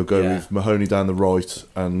middle. He'll go with Mahoney down the right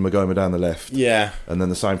and Magoma down the left. Yeah. And then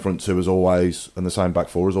the same front two as always, and the same back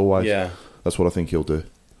four as always. Yeah. That's what I think he'll do.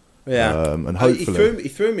 Yeah, and hopefully he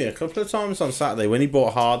threw me a couple of times on Saturday when he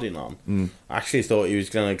brought Harding on. I actually thought he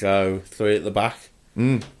was going to go 3 at the back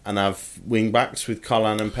and have wing backs with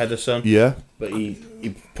Collan and Pedersen. Yeah, but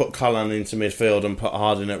he put Collan into midfield and put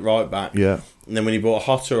Harding at right back. Yeah, and then when he brought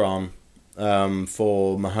Hotter on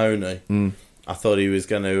for Mahoney, I thought he was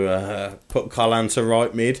going to put Collan to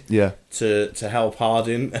right mid. Yeah. To help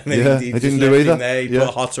Harding, and then he didn't do either. There. He put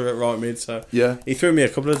Hotter at right mid, so he threw me a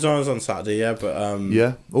couple of times on Saturday. Yeah, but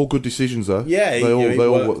all good decisions though. Yeah, they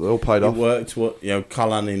all paid off. It worked.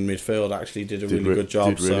 Collan in midfield actually did a really good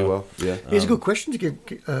job. Did really well. Yeah. Here's a good question to keep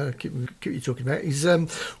you talking about. Is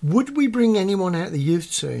would we bring anyone out of the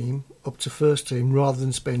youth team up to first team rather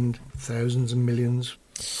than spend thousands and millions?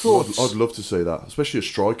 I'd love to see that, especially a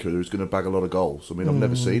striker who's going to bag a lot of goals. I mean, I've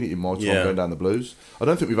never seen it in my time going down the Blues. I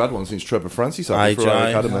don't think we've had one since Trevor Francis had it for our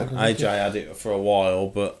academy. AJ had it for a while,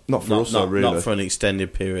 but not for us, really. Not for an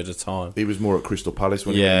extended period of time. He was more at Crystal Palace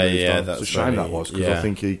when he moved on. It's a shame that was, because I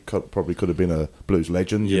think he probably could have been a Blues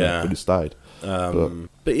legend. Could have stayed.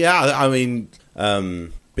 But yeah, I mean,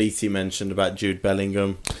 Beatty mentioned about Jude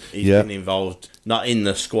Bellingham. He's been involved, not in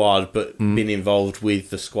the squad, but been involved with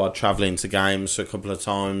the squad, travelling to games a couple of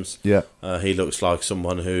times. Yeah, he looks like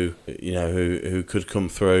someone who who could come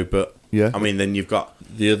through. But I mean, then you've got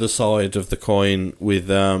the other side of the coin with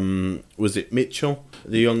was it Mitchell,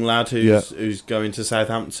 the young lad who's going to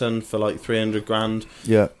Southampton for like 300 grand.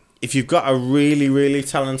 Yeah, if you've got a really, really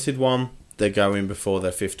talented one, they're going before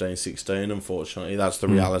they're 15, 16, unfortunately. That's the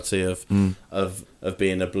reality of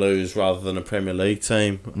being a Blues rather than a Premier League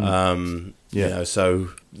team.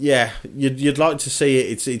 You'd like to see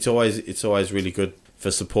it. It's always really good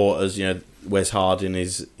for supporters. Wes Harding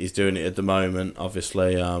is doing it at the moment,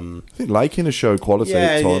 obviously. I think Lakin has showed quality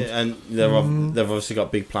at times. And they've obviously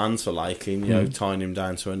got big plans for Lakin, tying him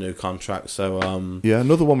down to a new contract. So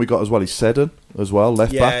another one we got as well is Seddon as well,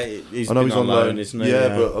 left back. He's on loan, isn't he?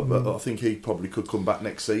 But I think he probably could come back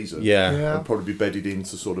next season. And probably be bedded in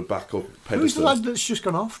to sort of back up Pedersen. Who's the lad that's just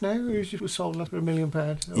gone off now? Who just was sold for £1 million?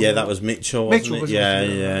 Yeah, that was Mitchell, wasn't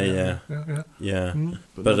it? Yeah.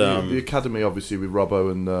 But the academy, obviously, with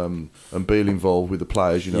Robbo and Beale involved with the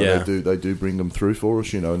players, they do bring them through for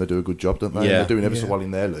us, and they do a good job, don't they? Yeah. And they're doing ever so well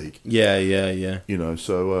in their league. Yeah.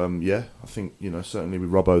 So I think certainly with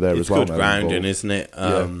Robbo there it's as well. It's good grounding, isn't it?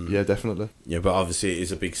 Yeah, definitely. Yeah, but obviously it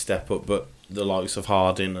is a big step up. But the likes of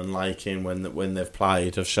Harding and Lakin, when they've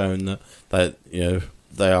played, have shown that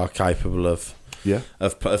they are capable of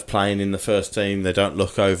playing in the first team. They don't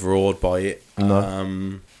look overawed by it.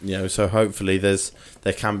 No. So hopefully there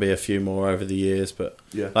can be a few more over the years. But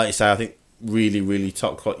like you say, I think really, really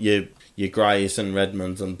top your Grays and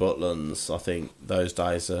Redmonds and Butlands. I think those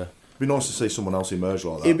days are. It'd be nice to see someone else emerge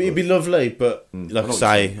like that. It'd be lovely, but like I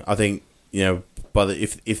say, I think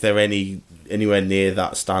if they're anywhere near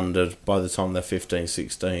that standard by the time they're 15,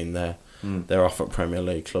 16, they're off at Premier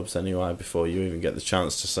League clubs anyway before you even get the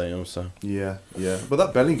chance to see them. So but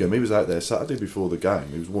that Bellingham, he was out there Saturday before the game.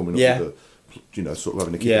 He was warming up with the, sort of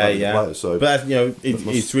having a kick at the players. So, but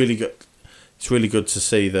it's really good. It's really good to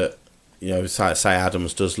see that say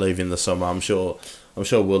Adams does leave in the summer. I'm sure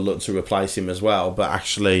we'll look to replace him as well. But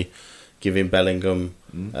actually giving Bellingham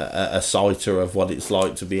a sighter of what it's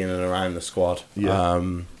like to be in and around the squad.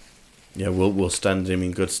 We'll stand him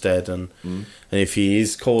in good stead, and if he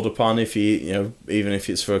is called upon, even if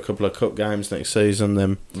it's for a couple of cup games next season,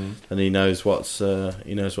 then he knows what's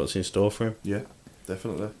in store for him. Yeah,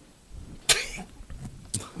 definitely.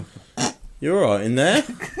 You're all right in there.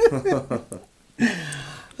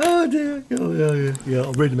 Oh dear. Yeah.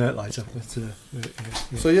 I'll read them out later. But,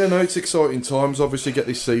 yeah. So yeah, no, it's exciting times. Obviously, get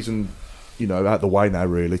this season, out the way now.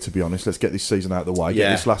 Really, to be honest, let's get this season out the way. Get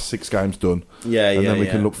this last 6 games done. And then we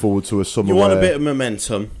can look forward to a summer. You want a bit of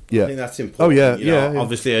momentum. Yeah, I think that's important. Oh yeah.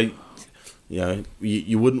 Obviously,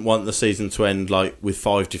 you wouldn't want the season to end like with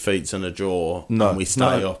 5 defeats and a draw. No, and we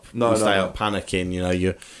stay up. No, stay up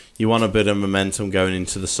panicking. You want a bit of momentum going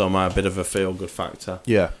into the summer, a bit of a feel good factor.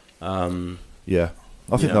 Yeah. Yeah.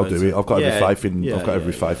 I think they'll do it. I've got every faith in. I've got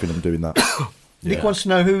every faith in them doing that. Nick wants to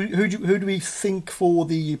know who do we think for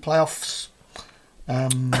the playoffs?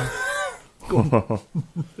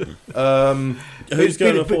 Who's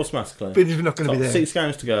going up automatically? But we're not going to be there. 6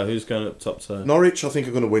 games to go. Who's going up top 2? Norwich, I think,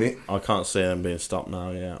 are going to win it. I can't see them being stopped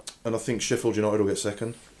now. Yeah. And I think Sheffield United will get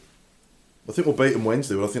second. I think we'll beat them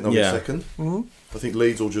Wednesday, but I think they'll get second. Mm-hmm. I think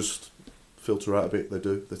Leeds will just filter out a bit. They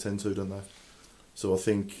do. They tend to, don't they? So I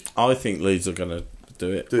think Leeds are going to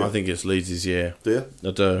do it. I think it's Leeds' year. Do you?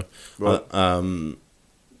 I do. Right.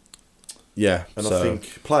 Yeah. And I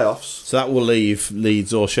think playoffs. So that will leave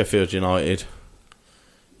Leeds or Sheffield United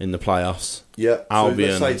in the playoffs. Yeah. Albion. So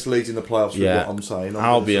let's say it's Leeds in the playoffs. Yeah. What I'm saying.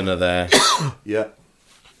 Albion are there. Yeah.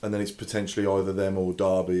 And then it's potentially either them or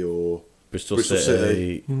Derby or Bristol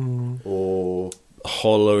City. Or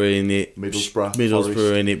Hull are in it.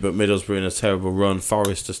 Middlesbrough are in it, but Middlesbrough in a terrible run.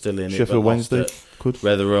 Forest are still in it. Sheffield Wednesday could.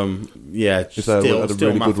 Rotherham, if they had a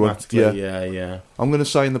really good run. Yeah. I'm going to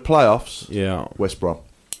say in the playoffs. Yeah. West Brom.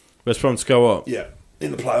 West Brom to go up. Yeah,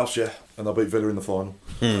 in the playoffs. Yeah, and they'll beat Villa in the final.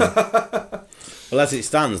 Well, as it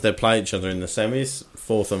stands, they play each other in the semis,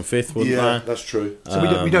 4th and 5th, wouldn't they? Yeah, that's true.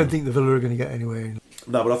 So we don't think the Villa are going to get anywhere.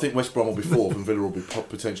 No, but I think West Brom will be 4th and Villa will be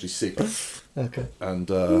potentially 6th. Okay. And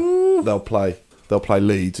they'll play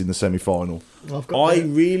Leeds in the semi-final. I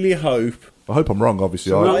really hope. I hope I'm wrong.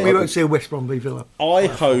 Obviously, so we won't see a West Brom v Villa. I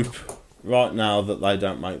hope right now that they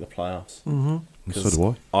don't make the playoffs. Mm-hmm. So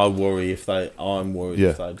do I. I'm worried if they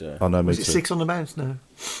do. I know. Me Is too. it 6 on the bounce now?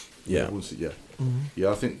 Yeah. Yeah,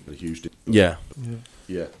 I think a huge deal. Yeah.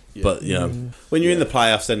 But when you're in the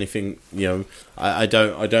playoffs, anything I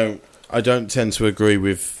don't tend to agree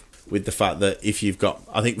with the fact that if you've got,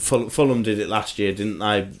 I think Fulham did it last year, didn't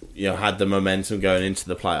they? Had the momentum going into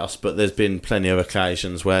the playoffs, but there's been plenty of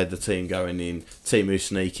occasions where the team who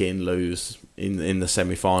sneak in lose in the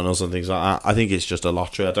semi-finals and things like that. I think it's just a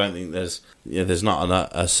lottery. I don't think there's not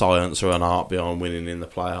a science or an art behind winning in the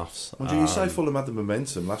playoffs. Well, do you say Fulham had the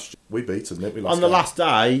momentum last year? We beat them, didn't we? On the last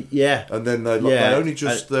day, yeah. And then they beat Derby.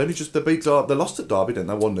 They lost at Derby, didn't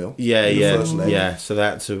they? 1-0. Yeah. So they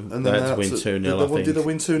had to win 2-0. I think. Did they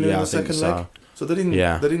win 2-0 in the second leg? So they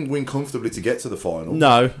didn't win comfortably to get to the final.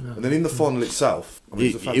 No. And then in the final itself,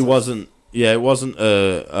 it wasn't. Yeah, it wasn't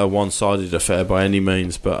a one-sided affair by any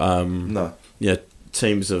means, but no. Yeah,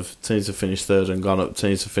 teams have finished 3rd and gone up.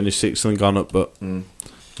 Teams have finished 6th and gone up. But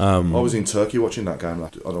I was in Turkey watching that game,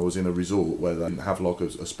 and I was in a resort where they didn't have like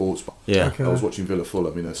a sports bar. Yeah, okay. I was watching Villa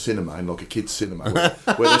Fulham in a cinema, in like a kids' cinema,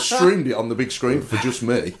 where they streamed it on the big screen for just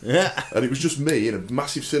me. Yeah, and it was just me in a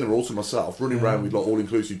massive cinema all to myself, running around with like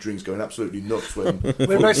all-inclusive drinks, going absolutely nuts.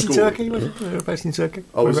 Whereabouts in Turkey? Whereabouts in Turkey?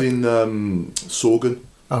 I was in Sorgen.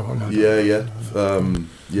 Oh, no. Yeah.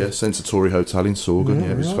 Sensatori Hotel in Sorgen.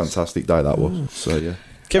 Yeah, it was a fantastic day that was. So yeah.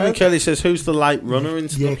 Kevin Kelly says, "Who's the late runner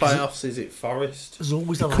into the playoffs? Is it Forest? There's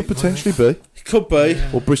always a could potentially be. It could be,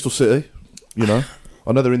 or Bristol City. I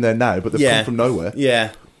know they're in there now, but they've come from nowhere.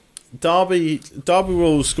 Yeah, Derby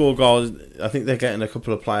will score goals. I think they're getting a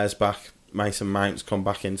couple of players back. Mason Mount's come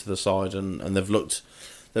back into the side, and they've looked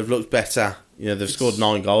better. They've scored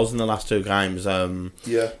 9 goals in the last 2 games. And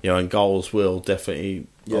goals will definitely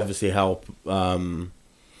obviously help.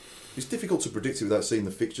 It's difficult to predict it without seeing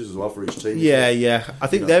the fixtures as well for each team. Yeah. I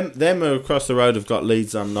think them across the road have got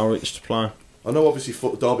Leeds and Norwich to play. I know obviously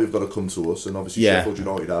Derby have got to come to us, and obviously Sheffield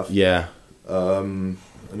United have. Yeah. And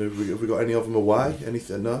have we got any of them away?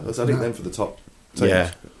 Anything? No. I think them for the top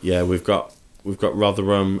teams. Yeah. We've got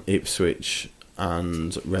Rotherham, Ipswich,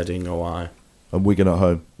 and Reading away. And Wigan at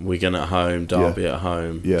home. Derby at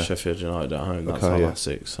home, Sheffield United at home. That's our last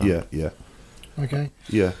 6. So. Yeah. Okay.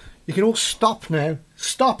 Yeah. You can all stop now.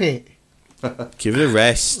 Stop it. Give it a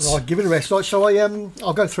rest. Right, give it a rest. Right, so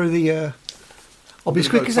I'll go through the. I'll be as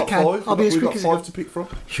quick as I can. I'll be as quick as I can. We've got 5 to pick from.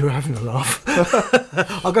 You're having a laugh.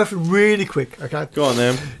 I'll go through really quick. Okay. Go on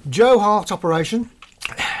then. Joe Hart operation.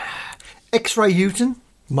 X-ray Houghton.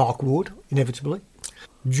 Mark Ward, inevitably.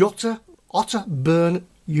 Otter burn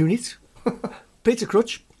unit. Peter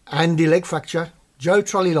Crutch. Andy leg fracture. Joe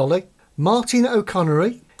trolley lolly. Martin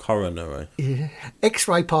O'Connery. Coronary. Yeah.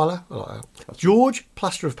 X-ray parlour. George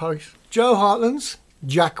plaster of Paris. Joe Hartlands.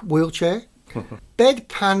 Jack wheelchair.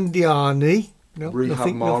 Bedpandiani. No, Rehab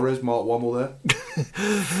nothing, Mahrez, Mark Womwell there.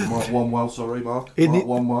 Mark Womwell, sorry, Mark. In Mark it-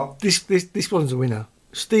 Womwell. This one's a winner.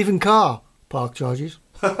 Stephen Carr, park charges.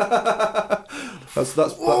 That fits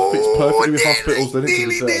perfectly with hospitals, doesn't it? To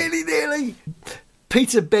be fair. Nearly.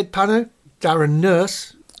 Peter Bedpanner, Darren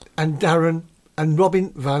Nurse, and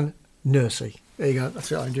Robin Van Nursey. There you go.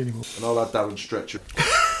 That's it. I don't do anymore. And I'll add Darren Stretcher.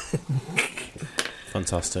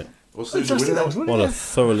 Fantastic. What's the Fantastic, winner that was, then? wasn't What it? a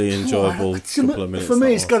thoroughly enjoyable couple of minutes. For me,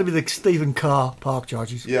 that it's was. got to be the Stephen Carr park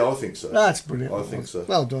charges. Yeah, I think so. That's brilliant. I think so.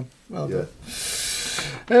 Well done. Well Yeah.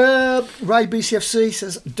 done. Ray BCFC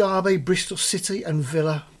says Derby, Bristol City, and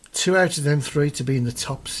Villa. 2 out of them 3 to be in the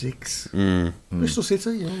top 6. Bristol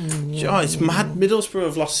City. Yeah. It's mad. Middlesbrough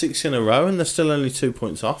have lost 6 in a row, and they're still only 2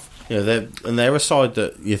 points off. You know, they're a side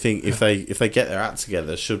that you think if they get their act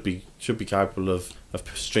together should be capable of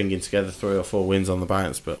stringing together 3 or 4 wins on the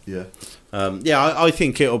bounce. But Yeah. I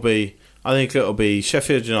think it'll be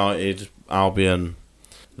Sheffield United, Albion,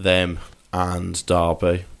 them, and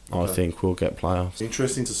Derby. I think we'll get playoffs.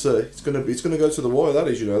 Interesting to see. It's gonna go to the wire. That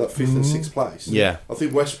is, that 5th and 6th place. Yeah. I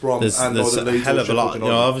think West Brom There's and a either Leeds hell or of a lot. Sheffield You know,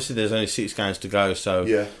 United. obviously there's only 6 games to go, so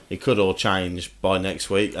Yeah. it could all change by next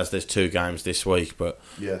week, as there's 2 games this week. But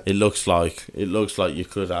Yeah. it looks like you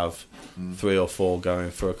could have 3 or 4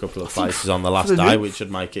 going for a couple of places on the last for the day, new- which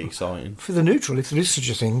would make it exciting. For the neutral, if there is such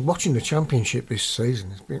a thing, watching the Championship this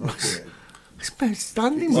season has been it's been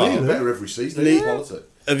standing. It's getting Really. better every season. League- Quality.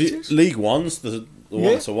 Have you League One's the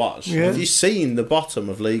one to watch? Yeah. Have you seen the bottom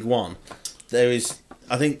of League One? There is.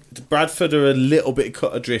 I think Bradford are a little bit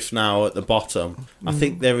cut adrift now at the bottom. I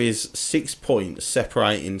think there is 6 points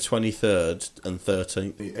separating 23rd and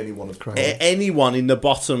 13th. Anyone in the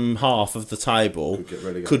bottom half of the table Could get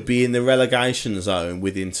relegated. could be in the relegation zone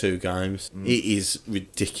within 2 games. It is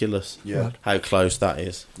ridiculous how close that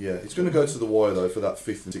is. Yeah, it's going to go to the wire though for that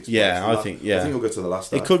 5th and 6th. Yeah, place. I think it'll go to the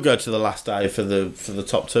last day. It could go to the last day for the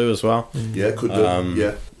top 2 as well. Yeah, it could do.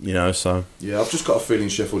 Yeah. You know, so Yeah, I've just got a feeling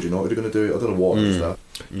Sheffield United are going to do it. I don't know what. I just have.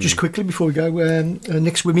 Just quickly before we go,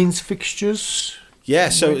 next women's fixtures. yeah.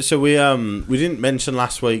 So we didn't mention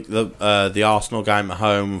last week the Arsenal game at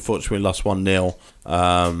home. Unfortunately, we lost 1-0.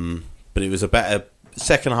 But it was a better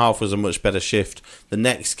second half. Was a much better shift. The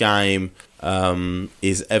next game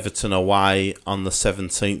is Everton away on the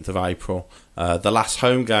 17th of April. The last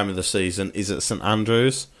home game of the season is at St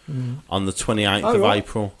Andrews on the 28th of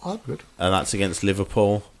April. Oh, good. And that's against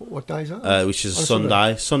Liverpool. What day is that? Which is On a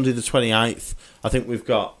Sunday. Sunday the 28th. I think we've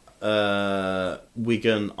got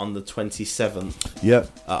Wigan on the 27th Yeah.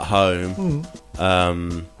 at home.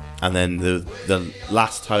 And then the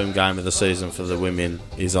last home game of the season for the women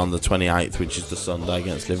is on the 28th, which is the Sunday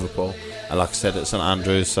against Liverpool. And like I said, at St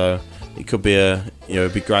Andrews, so it could be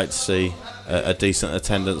it'd be great to see a decent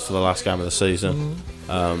attendance for the last game of the season.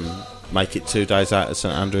 Make it 2 days out at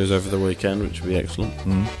St Andrews over the weekend, which would be excellent.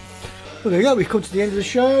 Well, there you go. We've come to the end of the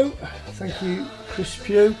show. Thank you, Chris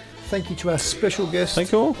Pugh. Thank you to our special guest,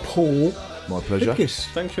 Thank you all. Paul. My pleasure. Pickis.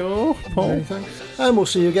 Thank you all, Paul. Many thanks. And we'll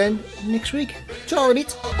see you again next week. Ciao,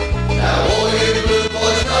 it. Now all you blue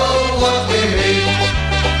boys know what we mean.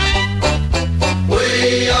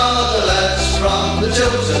 We are the lads from the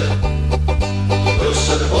Tilton. We'll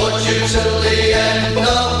support you till the end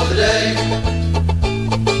of the day.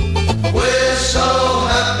 We're so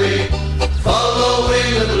happy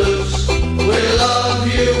following the blues. We love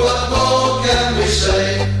you, what more can we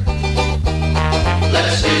say?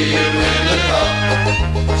 Let's hear you in the pub,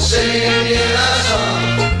 singing our song,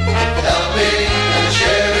 helping and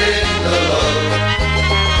sharing the load.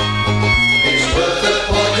 It's worth a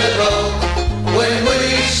pointed roll when we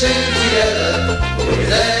sing together. We're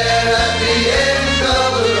there at the end of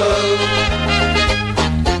the road.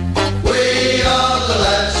 We are the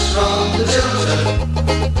lads from the Tilton.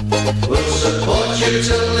 We'll support you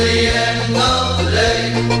till the end of the day.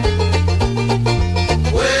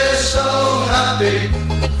 We're so happy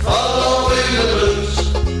following the blues.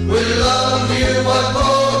 We love you, what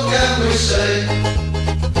more can we say?